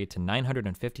 2003 to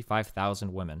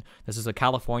 955,000 women. This is a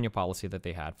California policy that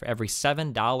they had. For every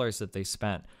 $7 that they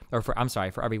spent, for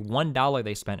every $1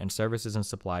 they spent in services and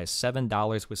supplies,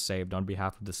 $7 was saved on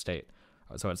behalf of the state.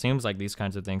 So it seems like these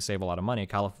kinds of things save a lot of money.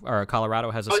 Colorado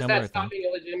has a similar thing.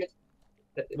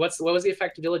 What was the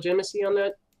effect of illegitimacy on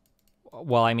that?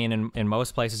 Well, I mean, in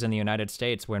most places in the United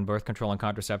States, when birth control and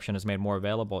contraception is made more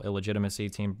available, illegitimacy,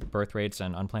 teen birth rates,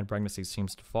 and unplanned pregnancies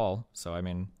seems to fall. So, I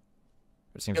mean,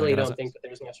 it seems I really like don't think that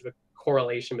there's much of a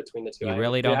correlation between the two. You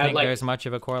really don't think there's much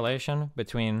of a correlation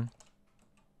between...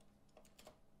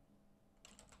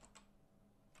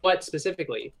 What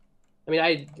specifically? I mean,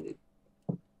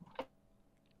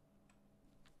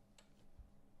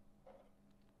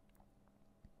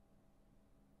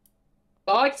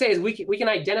 all I can say is we can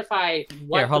identify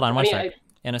what... Here, hold on one sec.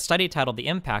 In a study titled The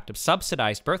Impact of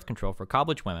Subsidized Birth Control for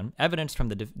College Women, evidence from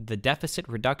the Deficit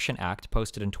Reduction Act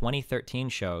posted in 2013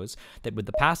 shows that with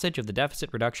the passage of the Deficit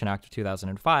Reduction Act of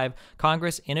 2005,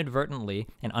 Congress inadvertently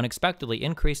and unexpectedly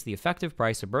increased the effective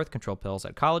price of birth control pills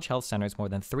at college health centers more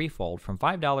than threefold, from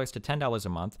 $5 to $10 a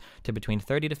month to between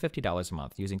 $30 to $50 a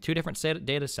month. Using two different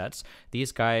data sets,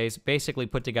 these guys basically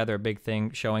put together a big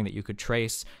thing showing that you could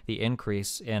trace the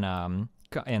increase in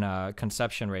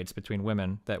conception rates between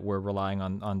women that were relying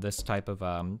on this type of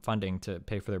funding to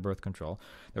pay for their birth control.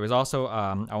 There was also,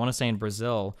 I want to say in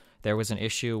Brazil, there was an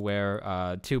issue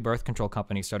where two birth control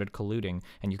companies started colluding,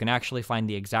 and you can actually find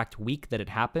the exact week that it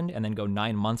happened and then go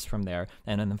 9 months from there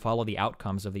and then follow the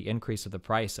outcomes of the increase of the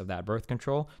price of that birth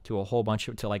control to a whole bunch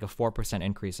of, to like a 4%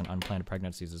 increase in unplanned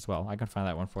pregnancies as well. I can find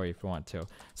that one for you if you want to.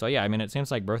 So yeah, I mean, it seems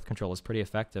like birth control is pretty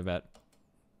effective at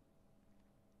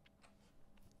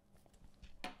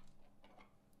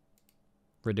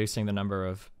reducing the number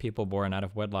of people born out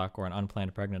of wedlock or in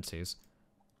unplanned pregnancies.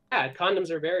 Yeah, condoms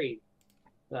are very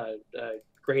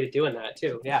great at doing that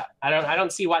too. Yeah, I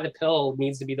don't see why the pill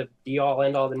needs to be the be all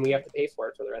end all. Then we have to pay for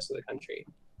it for the rest of the country.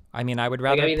 I mean, I would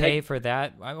rather pay for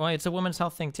that. Well, it's a women's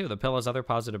health thing too. The pill has other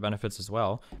positive benefits as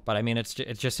well. But I mean,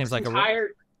 it just seems like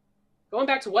going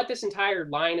back to what this entire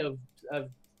line of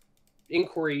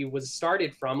inquiry was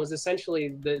started from was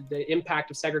essentially the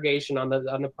impact of segregation on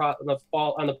the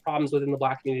problems within the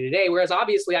Black community today. Whereas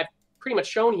obviously I've pretty much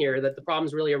shown here that the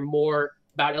problems really are more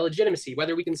about illegitimacy.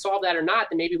 Whether we can solve that or not,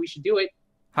 then maybe we should do it.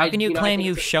 How can you claim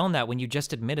you've shown that when you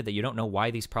just admitted that you don't know why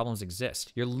these problems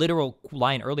exist? Your literal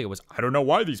line earlier was, I don't know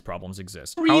why these problems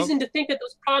exist. Reason to think that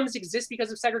those problems exist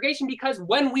because of segregation, because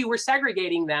when we were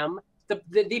segregating them,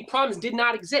 the problems did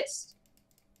not exist.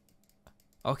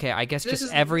 Okay, I guess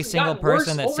just every single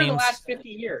person that seems... over the last 50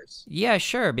 years. Yeah,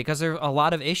 sure, because there are a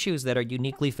lot of issues that are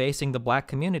uniquely facing the Black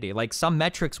community. Like, some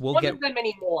metrics will get... One of them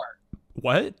anymore.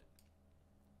 What?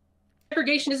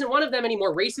 Segregation isn't one of them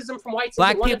anymore. Racism from whites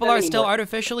Black isn't one people of them are still anymore.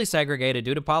 Artificially segregated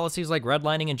due to policies like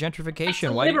redlining and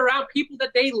gentrification. Live around people that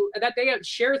they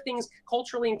share things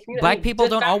culturally and community. Black people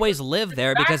don't always live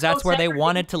there because that's where they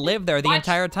wanted to live there the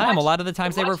entire time. A lot of the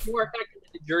times they were... more effective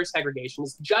than juror segregation.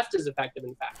 It's just as effective,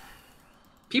 in fact.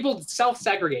 People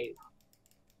self-segregate.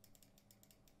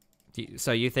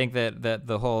 So you think that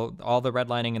all the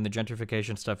redlining and the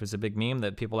gentrification stuff is a big meme,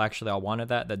 that people actually all wanted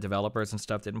that developers and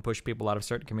stuff didn't push people out of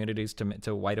certain communities to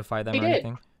whiteify them or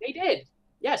anything? They did.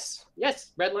 Yes.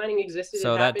 Redlining existed.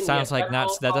 So that sounds like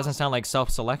that doesn't sound like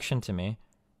self-selection to me.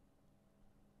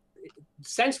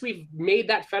 Since we've made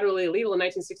that federally illegal in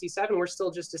 1967, we're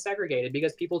still just desegregated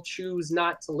because people choose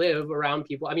not to live around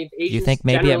people. I mean, Asians you think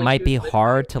maybe it might be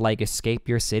hard to like escape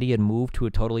your city and move to a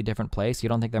totally different place? You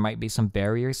don't think there might be some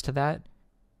barriers to that?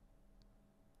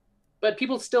 But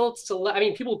people still, I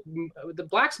mean, the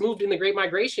Blacks moved in the Great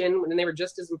Migration when they were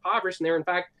just as impoverished, and they were in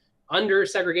fact under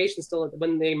segregation still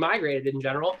when they migrated in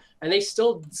general, and they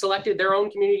still selected their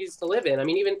own communities to live in. I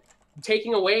mean, even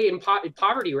taking away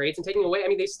poverty rates and taking away, I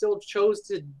mean, they still chose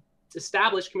to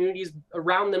establish communities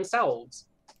around themselves.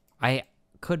 I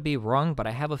could be wrong, but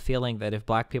I have a feeling that if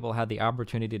Black people had the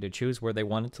opportunity to choose where they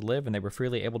wanted to live and they were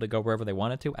freely able to go wherever they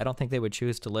wanted to, I don't think they would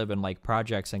choose to live in like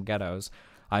projects and ghettos.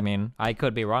 I mean, I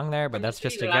could be wrong there, but that's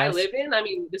just a guess. I live in, I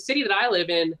mean, the city that I live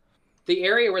in, the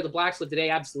area where the Blacks live today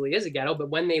absolutely is a ghetto, but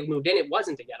when they moved in, it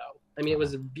wasn't a ghetto. I mean, it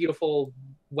was a beautiful,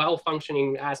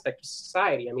 well-functioning aspect of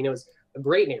society. I mean, it was a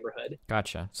great neighborhood.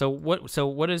 Gotcha. So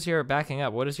what is your backing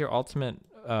up? What is your ultimate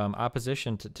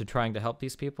opposition to trying to help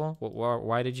these people?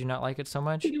 Why did you not like it so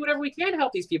much? We do whatever we can to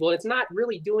help these people. It's not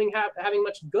really having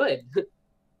much good.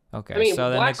 Okay, I mean, so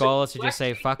then the goal is to just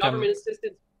say fuck them.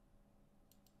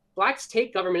 Blacks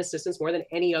take government assistance more than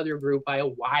any other group by a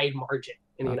wide margin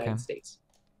in the United States.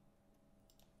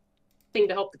 Thing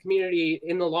to help the community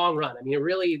in the long run. I mean,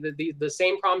 really, the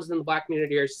same problems in the Black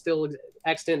community are still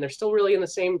extant. They're still really in the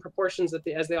same proportions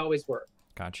as they always were.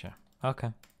 Gotcha. Okay.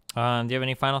 Do you have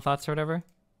any final thoughts or whatever?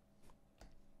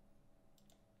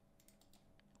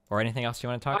 Or anything else you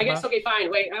want to talk about? I guess, okay, fine.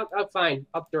 Wait, fine.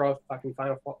 I'll throw a fucking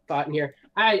final thought in here.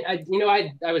 I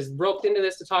was roped into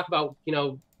this to talk about,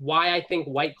 why I think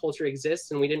white culture exists,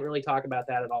 and we didn't really talk about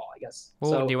that at all, I guess.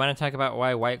 Well, so, do you want to talk about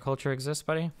why white culture exists,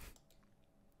 buddy?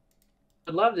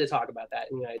 I'd love to talk about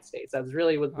that in the United States. That was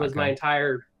really was my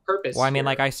entire purpose. Well, I mean,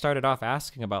 like, I started off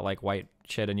asking about like white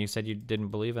shit, and you said you didn't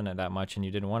believe in it that much, and you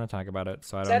didn't want to talk about it.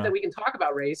 So I don't know. That we can talk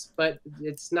about race, but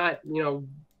it's not, you know,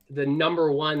 the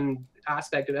number one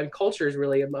aspect of it. I mean, culture is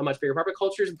really a much bigger part, but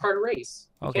culture is part of race.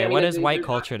 Okay, what is white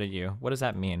culture to you? What does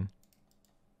that mean?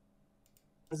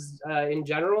 In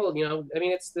general, you know, I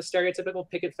mean, it's the stereotypical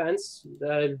picket fence.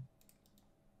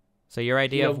 So your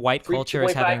idea of white culture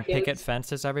is having kids. picket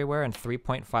fences everywhere and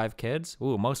 3.5 kids?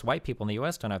 Ooh, most white people in the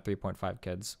U.S. don't have 3.5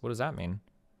 kids. What does that mean?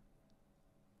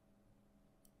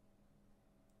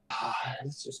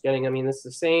 It's just getting. I mean, it's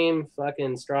the same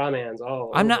fucking straw man's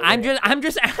all. I'm not. I'm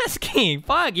just asking.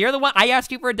 Fuck, you're the one. I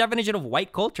asked you for a definition of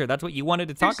white culture. That's what you wanted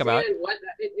to talk about.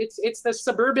 It's the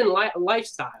suburban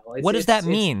lifestyle. What does that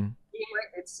mean?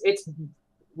 It's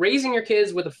raising your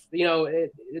kids with a, you know,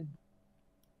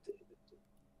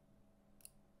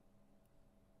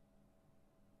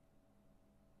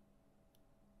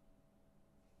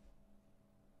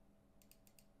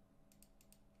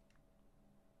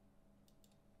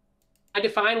 I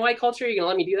define white culture. You gonna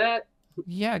let me do that?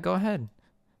 Yeah, go ahead.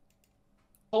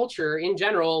 Culture in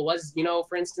general was, you know,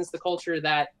 for instance, the culture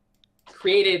that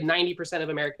created 90% of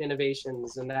American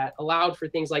innovations and that allowed for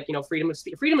things like, you know, freedom of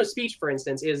speech. Freedom of speech, for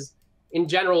instance, is in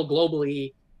general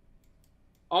globally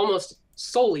almost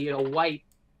solely a white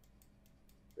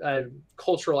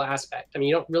cultural aspect. I mean,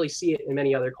 you don't really see it in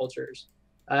many other cultures.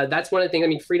 That's one of the things. I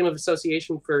mean, freedom of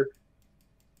association for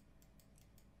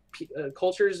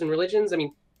cultures and religions. I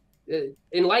mean,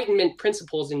 Enlightenment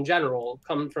principles in general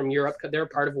come from Europe. They're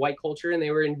part of white culture, and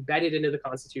they were embedded into the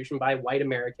Constitution by white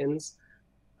Americans.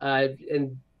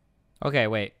 And okay,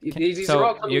 wait.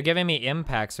 So you're giving me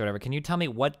impacts or whatever. Can you tell me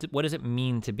what does it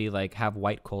mean to be like have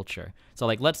white culture? So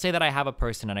like, let's say that I have a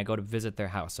person and I go to visit their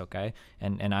house, okay,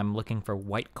 and I'm looking for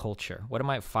white culture. What am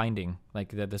I finding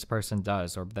like that this person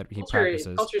does or that he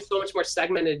practices? Culture is so much more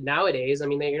segmented nowadays. I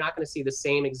mean, you're not going to see the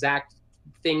same exact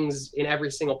things in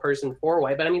every single person for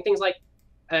white, but I mean things like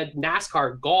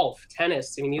NASCAR, golf,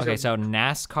 tennis. I mean, these okay, so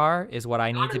NASCAR is what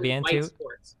I need to be into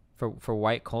for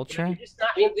white culture. Not,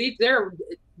 I mean,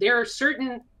 there are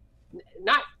certain.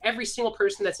 Not every single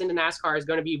person that's into NASCAR is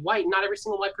going to be white. Not every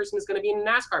single white person is going to be into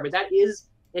NASCAR, but that is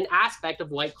an aspect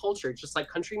of white culture, just like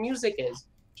country music is.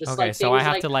 Just okay, like so I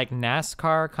have to like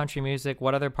NASCAR, country music.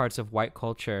 What other parts of white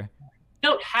culture? You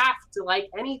don't have to like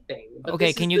anything.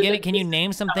 Okay, can you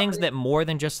name some things that more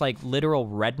than just like literal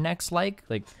rednecks like?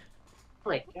 Oh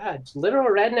my God, literal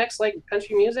rednecks like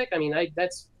country music? I mean,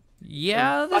 that's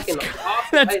yeah, that's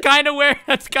kind of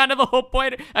the whole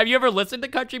point. Have you ever listened to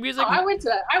country music? I went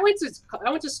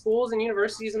to schools and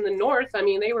universities in the North. I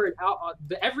mean, they were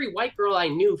every white girl I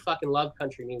knew fucking loved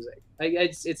country music. Like,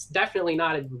 it's definitely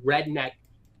not a redneck.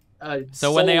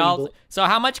 So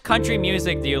how much country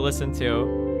music do you listen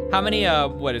to? How many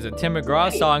what is it, Tim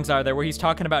McGraw songs are there where he's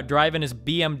talking about driving his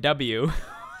BMW?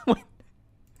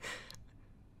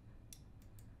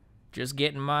 Just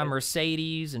getting my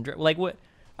Mercedes and like what?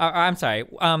 I'm sorry.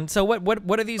 So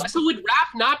what are these? So would rap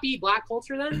not be black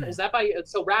culture then? Is that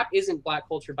so rap isn't black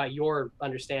culture by your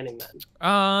understanding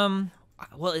then?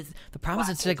 Well, the problem is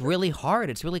it's like really hard.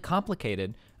 It's really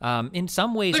complicated. In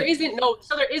some ways, there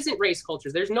isn't race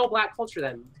cultures. There's no black culture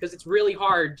then because it's really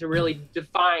hard to really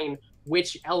define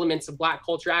which elements of black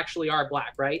culture actually are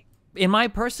black, right? In my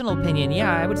personal opinion,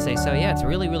 yeah, I would say so. Yeah, it's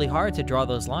really, really hard to draw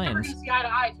those lines. You see eye to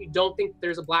eye if you don't think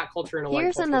there's a black culture and a white culture.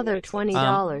 Here's another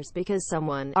 $20 because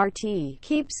someone RT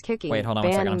keeps kicking. Wait, hold on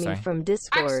one second. I'm sorry. Me from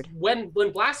Discord. When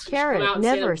blacks come out and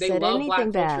never say said they love anything black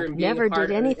culture bad. and being Never a part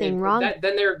did anything wrong.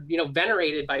 Then they're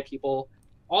venerated by people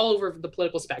all over the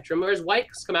political spectrum. Whereas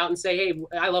whites come out and say, "Hey,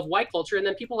 I love white culture," and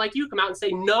then people like you come out and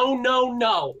say, "No, no,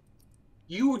 no,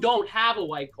 you don't have a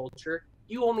white culture.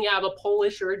 You only have a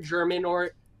Polish or a German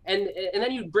or." And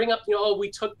then you bring up, oh, we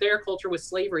took their culture with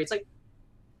slavery. It's like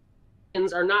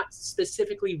are not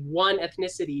specifically one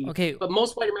ethnicity. Okay. But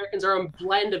most white Americans are a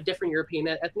blend of different European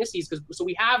ethnicities. So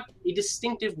we have a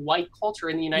distinctive white culture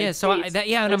in the United States.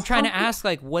 And I'm trying to ask,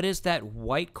 like, what is that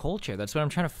white culture? That's what I'm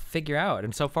trying to figure out.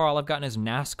 And so far, all I've gotten is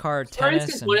NASCAR, tennis. For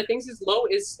instance, one of the things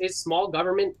is small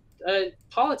government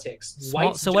politics.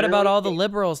 So what about all the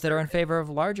liberals that are in favor of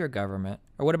larger government?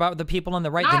 Or what about the people on the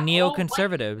right, the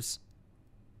neoconservatives?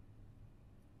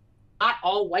 Not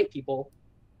all white people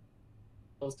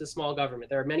opposed to small government.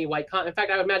 There are many white. In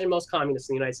fact, I would imagine most communists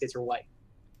in the United States are white.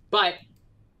 But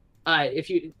if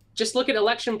you just look at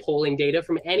election polling data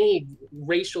from any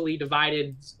racially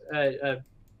divided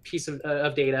piece of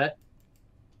data.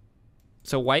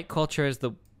 So white culture is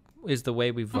is the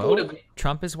way we vote?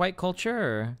 Trump is white culture?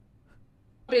 Or?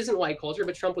 Trump isn't white culture,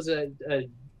 but Trump was a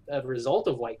result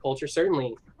of white culture,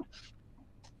 certainly.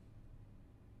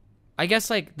 I guess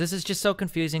like this is just so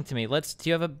confusing to me. Do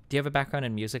you have a background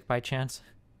in music by chance?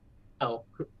 Oh.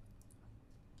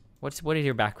 What is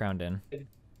your background in?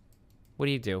 What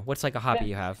do you do? What's like a hobby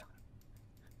you have?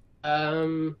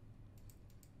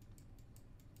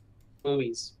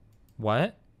 Movies.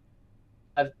 What?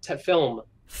 Film.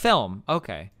 Film.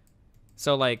 Okay.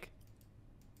 So like,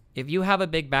 if you have a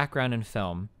big background in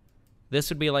film, this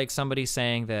would be like somebody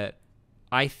saying that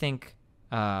I think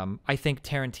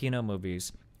Tarantino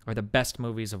movies are the best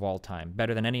movies of all time,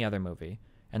 better than any other movie.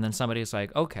 And then somebody's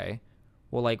like, okay,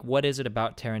 well, like, what is it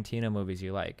about Tarantino movies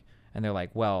you like? And they're like,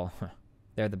 well,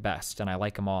 they're the best, and I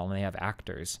like them all, and they have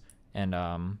actors and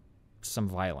some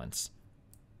violence.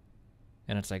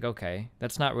 And it's like, okay,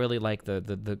 that's not really like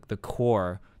the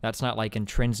core. That's not like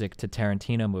intrinsic to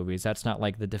Tarantino movies. That's not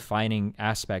like the defining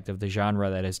aspect of the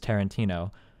genre that is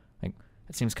Tarantino. Like,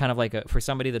 it seems kind of like for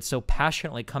somebody that's so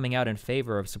passionately coming out in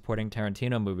favor of supporting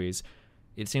Tarantino movies,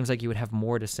 it seems like you would have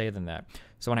more to say than that.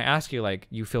 So when I ask you, like,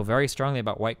 you feel very strongly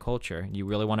about white culture, you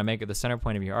really want to make it the center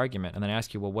point of your argument, and then I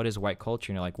ask you, well, what is white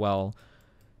culture? And you're like, well,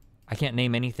 I can't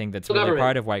name anything that's really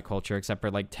part of white culture except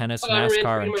for like tennis,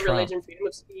 NASCAR, and Trump. Religion, freedom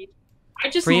of speech.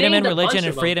 Freedom and religion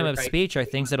and freedom of speech are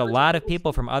things that a lot of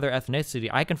people from other ethnicity,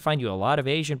 I can find you a lot of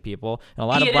Asian people and a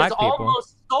lot of black people. It is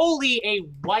almost solely a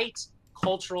white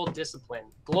cultural discipline.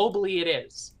 Globally, it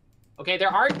is. Okay,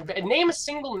 name a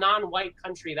single non-white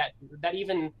country that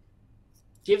even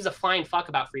gives a flying fuck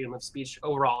about freedom of speech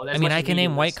overall. I mean, I can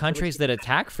name white countries that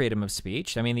attack freedom of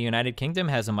speech. I mean, the United Kingdom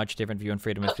has a much different view on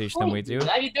freedom of speech than we do.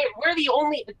 I mean, we're the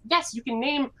only. Yes, you can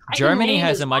name. Germany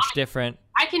has a much different.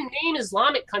 I can name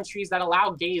Islamic countries that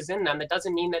allow gays in them. That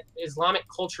doesn't mean that Islamic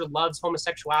culture loves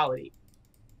homosexuality.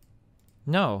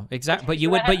 No, exactly.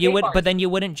 But then you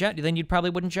probably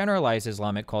wouldn't generalize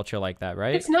Islamic culture like that,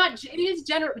 right? It's not. It is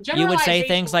generalization. You would say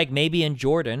things like maybe in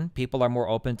Jordan, people are more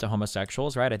open to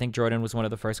homosexuals, right? I think Jordan was one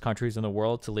of the first countries in the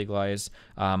world to legalize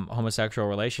homosexual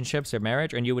relationships or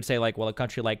marriage, and you would say like, well, a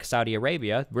country like Saudi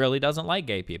Arabia really doesn't like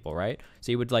gay people, right?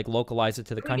 So you would like localize it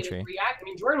to the country. I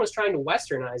mean, Jordan was trying to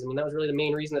Westernize. I mean, that was really the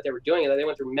main reason that they were doing it. They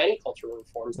went through many cultural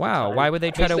reforms. Wow, why would they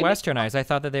try to Westernize? I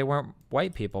thought that they weren't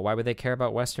white people. Why would they care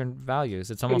about Western values?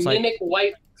 It's almost like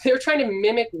they're trying to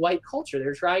mimic white culture.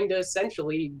 They're trying to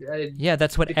essentially yeah,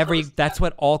 that's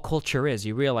what all culture is.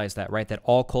 You realize that, right? That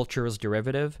all culture is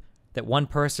derivative. That one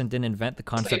person didn't invent the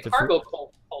concept of cargo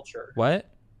cult culture.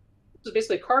 What? It's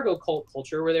basically a cargo cult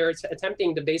culture where they're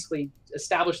attempting to basically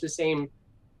establish the same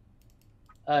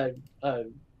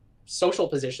social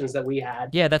positions that we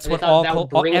had. Yeah, that's what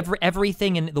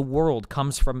everything in the world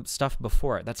comes from stuff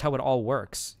before it. That's how it all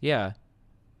works. Yeah.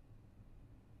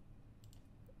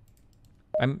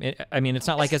 I mean, it's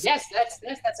not like it's... Yes,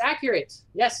 that's accurate.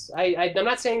 Yes, I'm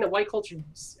not saying that white culture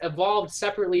evolved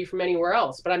separately from anywhere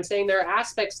else, but I'm saying there are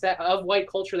aspects of white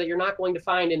culture that you're not going to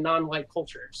find in non-white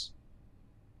cultures.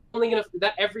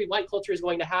 That every white culture is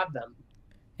going to have them.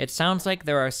 It sounds like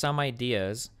there are some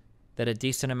ideas that a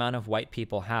decent amount of white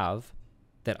people have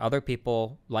that other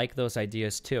people like those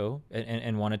ideas too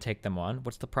and want to take them on.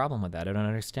 What's the problem with that? I don't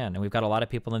understand. And we've got a lot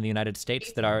of people in the United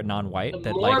States that are non-white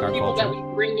that like our culture. The more people that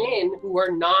we bring in who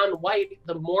are non-white,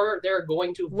 the more they're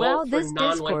going to vote for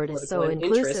non-white political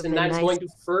interests, and that's going to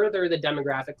further the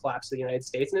demographic collapse of the United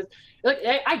States. And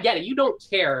I get it. You don't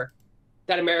care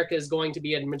that America is going to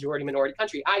be a majority minority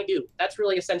country. I do. That's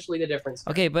really essentially the difference.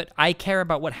 Okay, but I care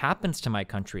about what happens to my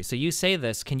country. So you say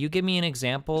this. Can you give me an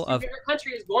example of... Your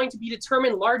country is going to be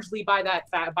determined largely by that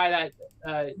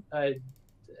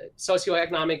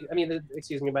socioeconomic,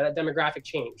 by that demographic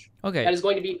change. Okay. That is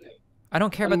going to be... I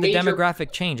don't care about the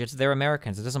demographic change. They're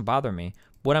Americans. It doesn't bother me.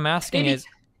 What I'm asking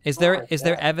is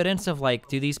there evidence of like,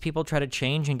 do these people try to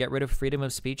change and get rid of freedom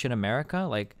of speech in America?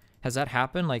 Like, has that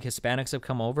happened? Like Hispanics have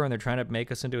come over and they're trying to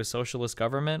make us into a socialist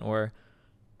government, or?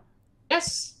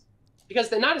 Yes, because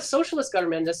they're not a socialist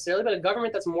government necessarily, but a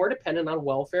government that's more dependent on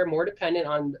welfare, more dependent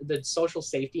on the social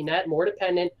safety net, more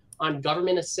dependent on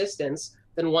government assistance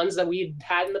than ones that we've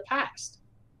had in the past.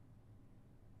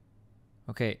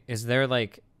 Okay, is there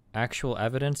like actual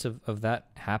evidence of that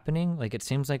happening? Like, it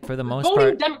seems like for the most part...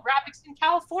 Voting demographics in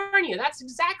California, that's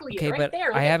exactly it right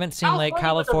there. I haven't seen like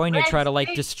California try to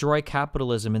like destroy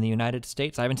capitalism in the United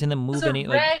States. I haven't seen them move any...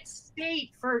 like red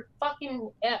state for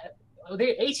fucking...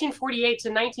 1848 to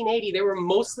 1980, they were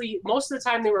most of the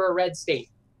time they were a red state.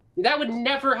 That would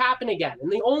never happen again. And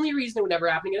the only reason it would never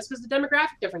happen again is because the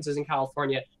demographic differences in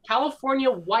California. California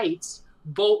whites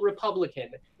vote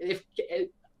Republican. If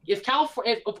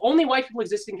only white people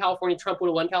existed in California, Trump would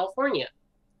have won California.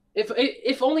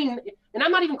 If only, and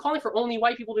I'm not even calling for only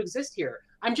white people to exist here.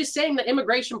 I'm just saying that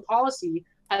immigration policy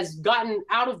has gotten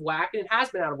out of whack, and it has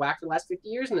been out of whack for the last 50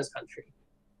 years in this country.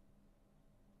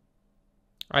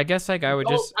 I guess like I would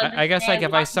just, I guess like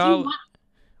if I saw,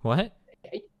 what?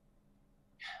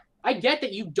 I get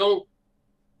that you don't,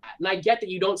 and I get that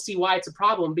you don't see why it's a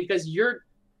problem, because you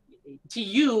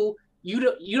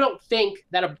don't think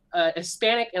that a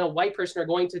Hispanic and a white person are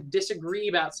going to disagree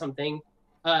about something.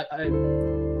 I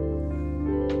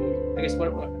guess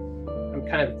I'm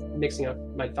kind of mixing up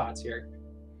my thoughts here.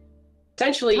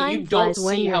 Essentially, you don't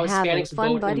see how Hispanics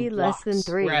vote in blocks,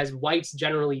 whereas whites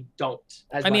generally don't.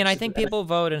 I mean, I think people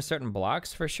vote in certain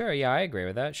blocks for sure. Yeah, I agree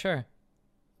with that. Sure.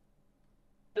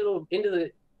 Into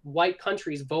the white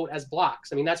countries vote as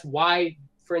blocks. I mean, that's why,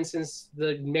 for instance,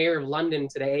 the mayor of London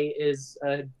today is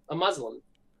a Muslim.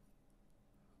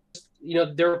 You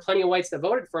know, there were plenty of whites that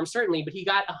voted for him, certainly, but he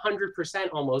got 100%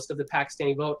 almost of the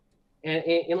Pakistani vote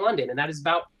in London, and that is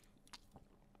about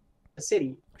the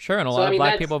city. Sure, and a lot of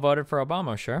black people voted for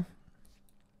Obama, sure.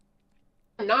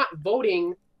 Not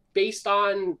voting based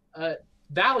on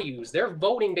values. They're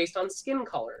voting based on skin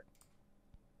color.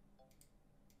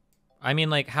 I mean,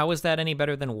 like, how is that any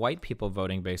better than white people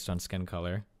voting based on skin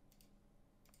color?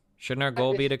 Shouldn't our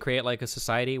goal be to create, like, a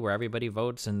society where everybody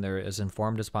votes and they're as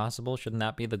informed as possible? Shouldn't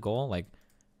that be the goal? Like,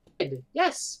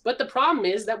 yes, but the problem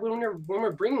is that when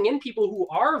we're bringing in people who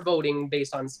are voting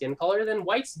based on skin color, then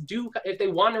whites do, if they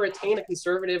want to retain a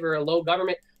conservative or a low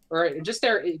government or just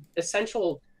their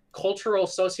essential cultural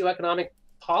socioeconomic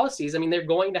policies, I mean, they're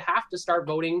going to have to start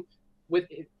voting with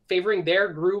favoring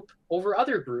their group over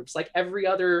other groups, like every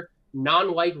other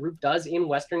non-white group does in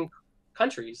Western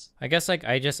countries. I guess like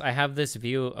I have this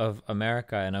view of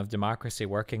America and of democracy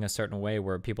working a certain way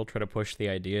where people try to push the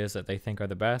ideas that they think are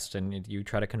the best, and you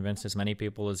try to convince as many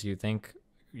people as you think,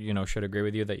 you know, should agree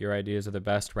with you that your ideas are the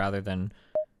best, rather than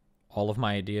all of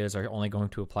my ideas are only going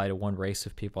to apply to one race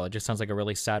of people. It just sounds like a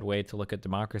really sad way to look at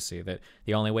democracy, that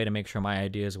the only way to make sure my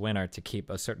ideas win are to keep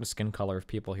a certain skin color of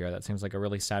people here. That seems like a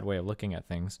really sad way of looking at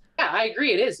things. Yeah, I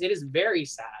agree. It is very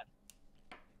sad.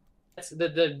 That's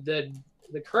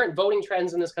the current voting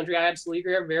trends in this country, I absolutely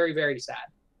agree, are very, very sad.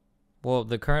 Well,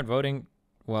 the current voting,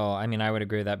 well, I mean, I would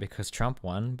agree with that because Trump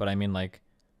won, but I mean, like,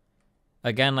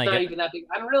 again, like, not even that big.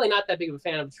 I'm really not that big of a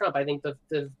fan of Trump. I think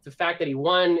the fact that he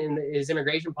won and his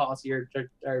immigration policy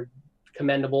are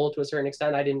commendable to a certain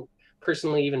extent. I didn't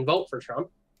personally even vote for Trump,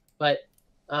 but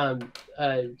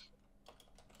the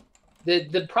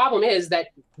problem is that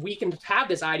we can have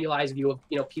this idealized view of,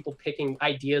 you know, people picking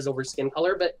ideas over skin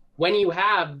color, but when you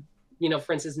have, you know,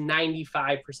 for instance,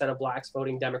 95% of blacks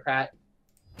voting Democrat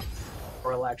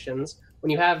for elections, when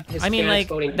you have Hispanics, I mean, like,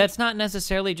 voting, that's not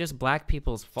necessarily just black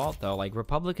people's fault, though. Like,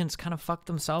 Republicans kind of fuck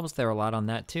themselves there a lot on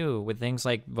that, too, with things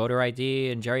like voter ID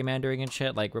and gerrymandering and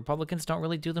shit. Like, Republicans don't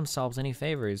really do themselves any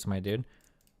favors, my dude.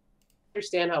 I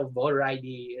understand how voter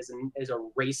ID is a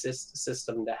racist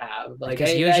system to have. Like,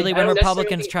 because usually when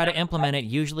Republicans try to implement it,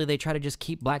 usually they try to just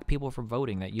keep black people from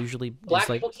voting. That usually black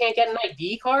people can't get an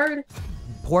ID card.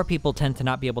 Poor people tend to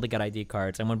not be able to get ID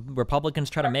cards, and when Republicans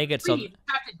try to make it so you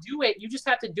have to do it, you just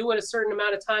have to do it a certain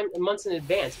amount of time, months in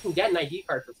advance. You can get an ID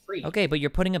card for free. Okay, but you're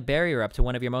putting a barrier up to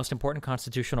one of your most important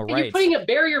constitutional rights. You're putting a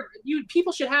barrier.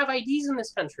 People should have IDs in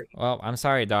this country. Well, I'm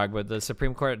sorry, dog, but the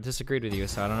Supreme Court disagreed with you,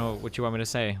 so I don't know what you want me to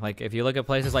say. Like, if you look at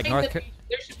places like North Carolina,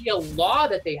 there should be a law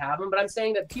that they have them, but I'm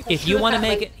saying that people. If you want to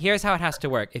make it, here's how it has to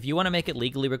work. If you want to make it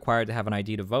legally required to have an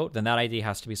ID to vote, then that ID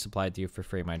has to be supplied to you for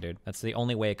free, my dude. That's the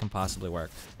only way it can possibly work.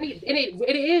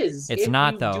 It is. It's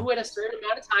not, though. If you do it a certain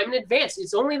amount of time in advance,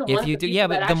 it's only the if you do, yeah,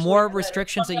 but the more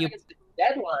restrictions that you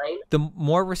the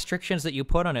more restrictions that you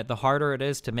put on it, the harder it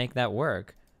is to make that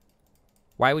work.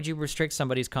 Why would you restrict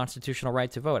somebody's constitutional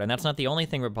right to vote? And that's not the only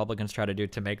thing Republicans try to do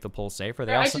to make the polls safer.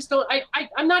 They also... I just don't.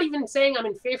 I'm not even saying I'm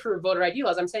in favor of voter ID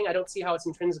laws. I'm saying I don't see how it's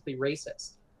intrinsically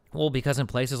racist. Well, because in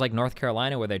places like North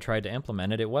Carolina where they tried to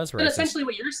implement it, it was racist. And essentially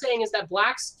what you're saying is that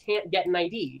blacks can't get an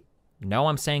ID. No,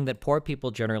 I'm saying that poor people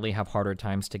generally have harder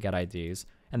times to get IDs,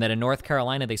 and that in North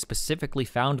Carolina they specifically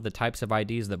found the types of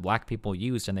IDs that black people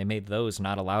used, and they made those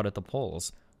not allowed at the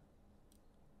polls.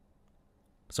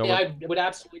 So yeah, I would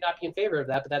absolutely not be in favor of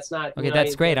that, but that's not... Okay,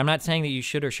 that's great. I'm not saying that you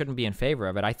should or shouldn't be in favor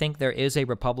of it. I think there is a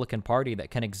Republican Party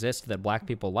that can exist that black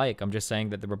people like. I'm just saying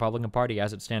that the Republican Party,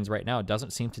 as it stands right now,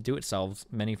 doesn't seem to do itself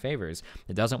many favors.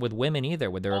 It doesn't with women either,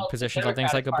 with their positions on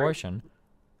things like abortion.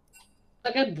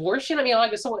 Like abortion, I mean,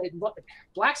 like, so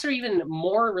blacks are even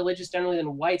more religious generally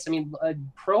than whites. I mean,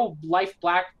 pro-life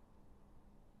black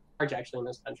large actually in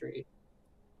this country.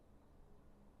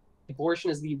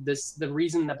 Abortion is the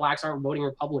reason that blacks aren't voting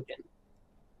Republican.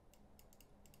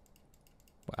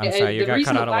 I'm sorry, you got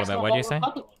cut out a little bit. What did you say?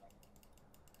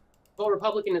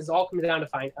 Republican is all coming down to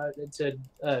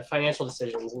financial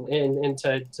decisions and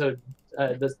to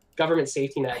the government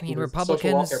safety net. I mean,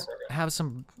 Republicans have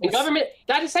some... And government,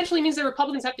 that essentially means that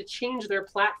Republicans have to change their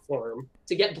platform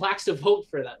to get blacks to vote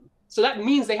for them. So that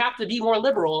means they have to be more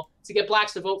liberal to get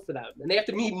blacks to vote for them. And they have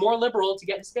to be more liberal to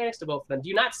get Hispanics to vote for them. Do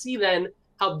you not see then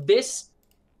how this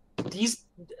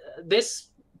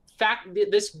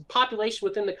population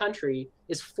within the country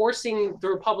is forcing the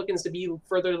Republicans to be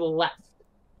further to the left?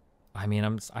 I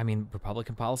mean,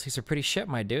 Republican policies are pretty shit,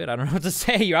 my dude. I don't know what to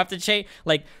say. You have to change.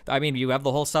 Like, I mean, you have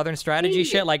the whole Southern strategy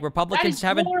shit. Like, Republicans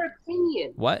haven't. That is your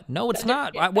opinion. What? No, it's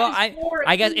not.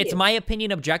 I guess it's my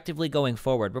opinion objectively going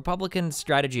forward. Republican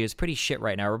strategy is pretty shit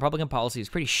right now. Republican policy is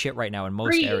pretty shit right now in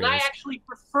most areas. And I actually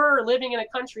prefer living in a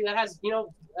country that has,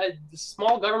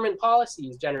 small government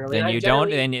policies generally.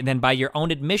 Then then by your own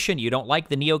admission, you don't like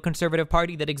the neoconservative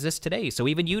party that exists today. So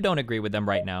even you don't agree with them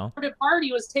right now. The conservative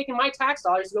party was taking my tax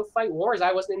dollars to go fight wars.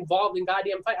 I wasn't involved in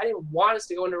goddamn fight. I didn't want us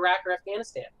to go into Iraq or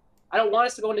Afghanistan. I don't want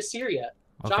us to go into Syria.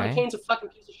 Okay. John McCain's a fucking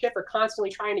piece of shit for constantly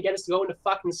trying to get us to go into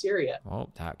fucking Syria. Well,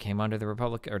 that came under the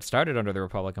Republican, or it started under the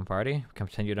Republican Party,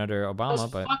 continued under Obama, Those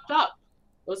but fucked up.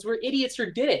 Those were idiots who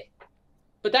did it.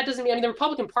 But that doesn't mean, the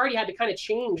Republican Party had to kind of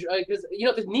change, because,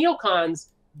 the neocons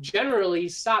generally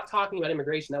stopped talking about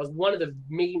immigration. That was one of the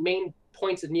main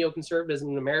points of neoconservatism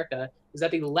in America, is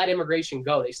that they let immigration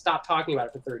go. They stopped talking about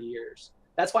it for 30 years.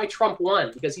 That's why Trump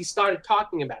won, because he started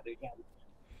talking about it again.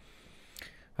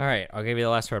 All right, I'll give you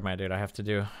the last word, my dude. I have to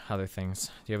do other things.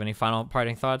 Do you have any final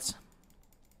parting thoughts?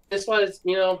 This was,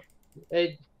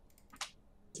 it's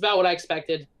about what I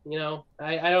expected.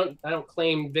 I don't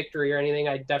claim victory or anything.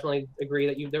 I definitely agree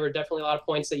that there were definitely a lot of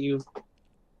points that you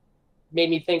made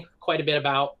me think quite a bit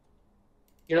about.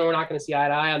 We're not going to see eye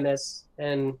to eye on this,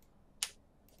 and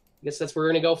I guess that's where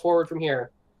we're going to go forward from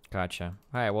here. Gotcha.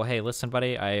 All right. Well, hey, listen,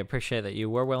 buddy. I appreciate that you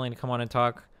were willing to come on and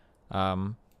talk.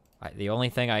 The only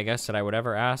thing I guess that I would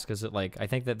ever ask is that, I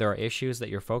think that there are issues that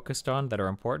you're focused on that are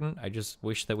important. I just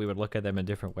wish that we would look at them in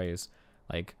different ways.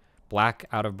 Black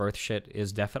out of birth shit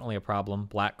is definitely a problem.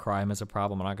 Black crime is a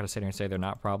problem. I'm not going to sit here and say they're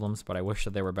not problems, but I wish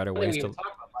that there were better ways to talk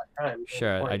about black crime.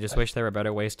 Sure. I just wish there were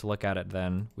better ways to look at it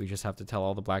than we just have to tell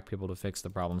all the black people to fix the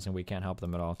problems, and we can't help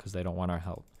them at all because they don't want our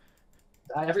help.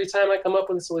 Every time I come up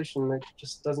with a solution, it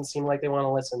just doesn't seem like they want to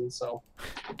listen, so.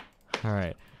 All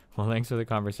right. Well, thanks for the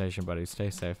conversation, buddy. Stay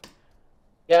safe.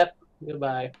 Yep.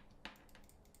 Goodbye.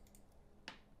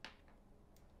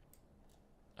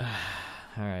 All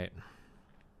right.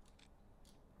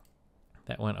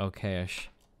 That went okay-ish.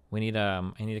 I need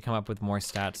to come up with more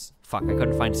stats. Fuck, I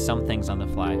couldn't find some things on the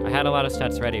fly. I had a lot of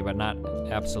stats ready, but not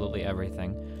absolutely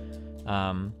everything.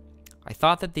 I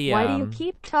thought that the Why do you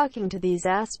keep talking to these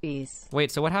aspies?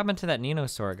 Wait, so what happened to that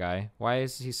Ninosaur guy? Why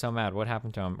is he so mad? What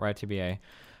happened to him? Right, TBA.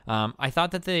 I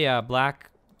thought that the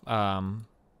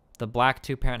black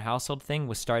two-parent household thing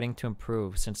was starting to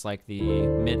improve since the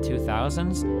mid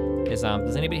 2000s.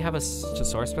 Does anybody have a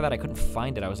source for that? I couldn't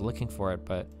find it. I was looking for it,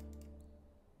 but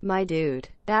my dude,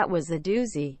 that was a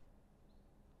doozy.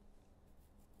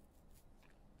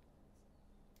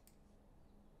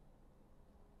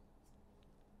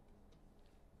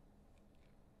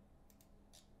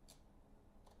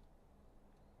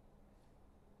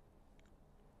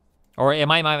 Or it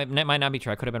might not be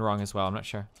true. I could have been wrong as well. I'm not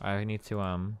sure. I need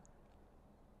to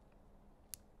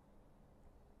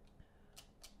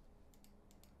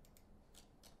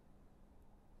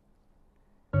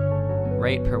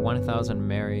rate per 1,000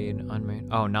 married, unmarried.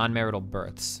 Oh, non-marital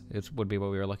births. It would be what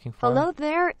we were looking for. Hello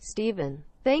there, Steven.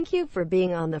 Thank you for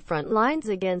being on the front lines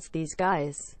against these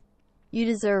guys. You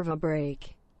deserve a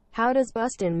break. How does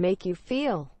bustin' make you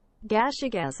feel?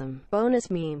 Gashigasm. Bonus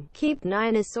meme. Keep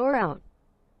Ninosaur out.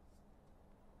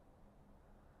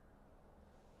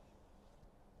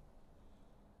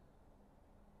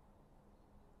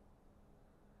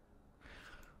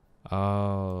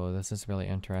 Oh, this is really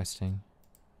interesting.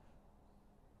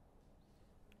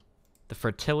 The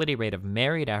fertility rate of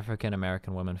married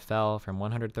African-American women fell from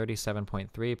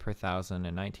 137.3 per thousand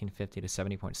in 1950 to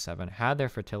 70.7. Had their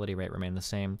fertility rate remained the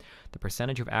same, the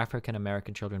percentage of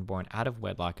African-American children born out of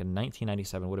wedlock in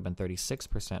 1997 would have been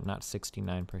 36%, not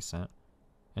 69%.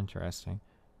 Interesting.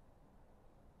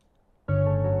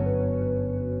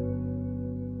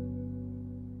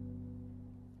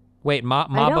 Wait,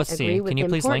 Mabosi, can you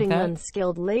please link that?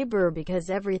 Unskilled labor because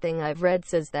everything I've read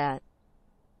says that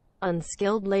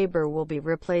unskilled labor will be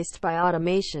replaced by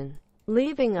automation,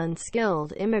 leaving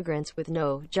unskilled immigrants with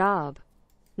no job,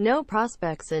 no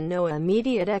prospects, and no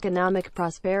immediate economic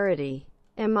prosperity.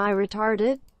 Am I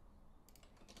retarded?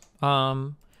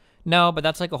 No, but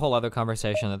that's like a whole other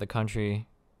conversation that the country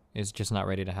is just not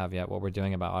ready to have yet, what we're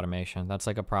doing about automation. That's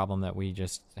like a problem that we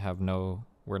just have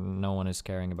where no one is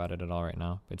caring about it at all right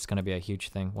now. It's going to be a huge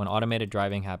thing. When automated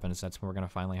driving happens, that's when we're going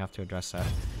to finally have to address that.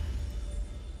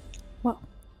 Whoa.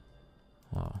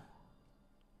 Oh.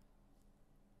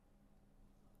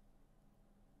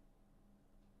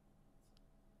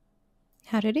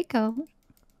 How did it go?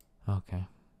 Okay.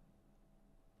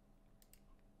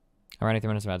 Around 3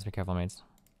 minutes of ads. Be careful, mates.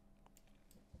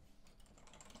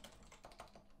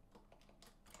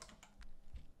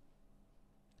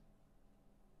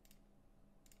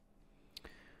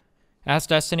 Ask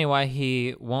Destiny why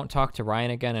he won't talk to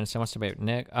Ryan again and so wants to debate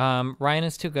Nick. Ryan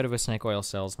is too good of a snake oil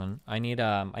salesman. I need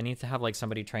to have like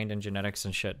somebody trained in genetics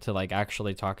and shit to like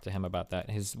actually talk to him about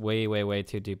that. He's way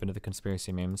too deep into the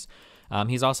conspiracy memes.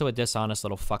 He's also a dishonest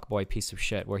little fuckboy piece of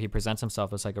shit where he presents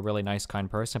himself as like a really nice, kind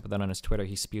person, but then on his Twitter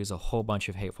he spews a whole bunch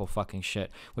of hateful fucking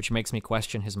shit, which makes me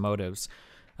question his motives.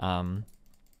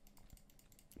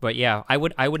 But yeah, I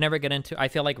would never get into. I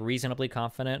feel like reasonably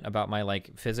confident about my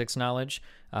like physics knowledge,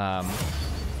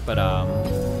 but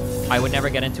I would never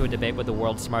get into a debate with the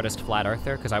world's smartest flat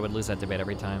earther because I would lose that debate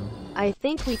every time. I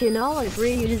think we can all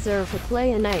agree you deserve to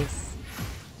play a nice,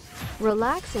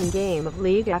 relaxing game of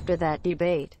League after that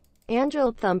debate.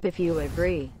 Angel Thump if you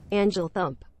agree. Angel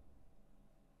Thump.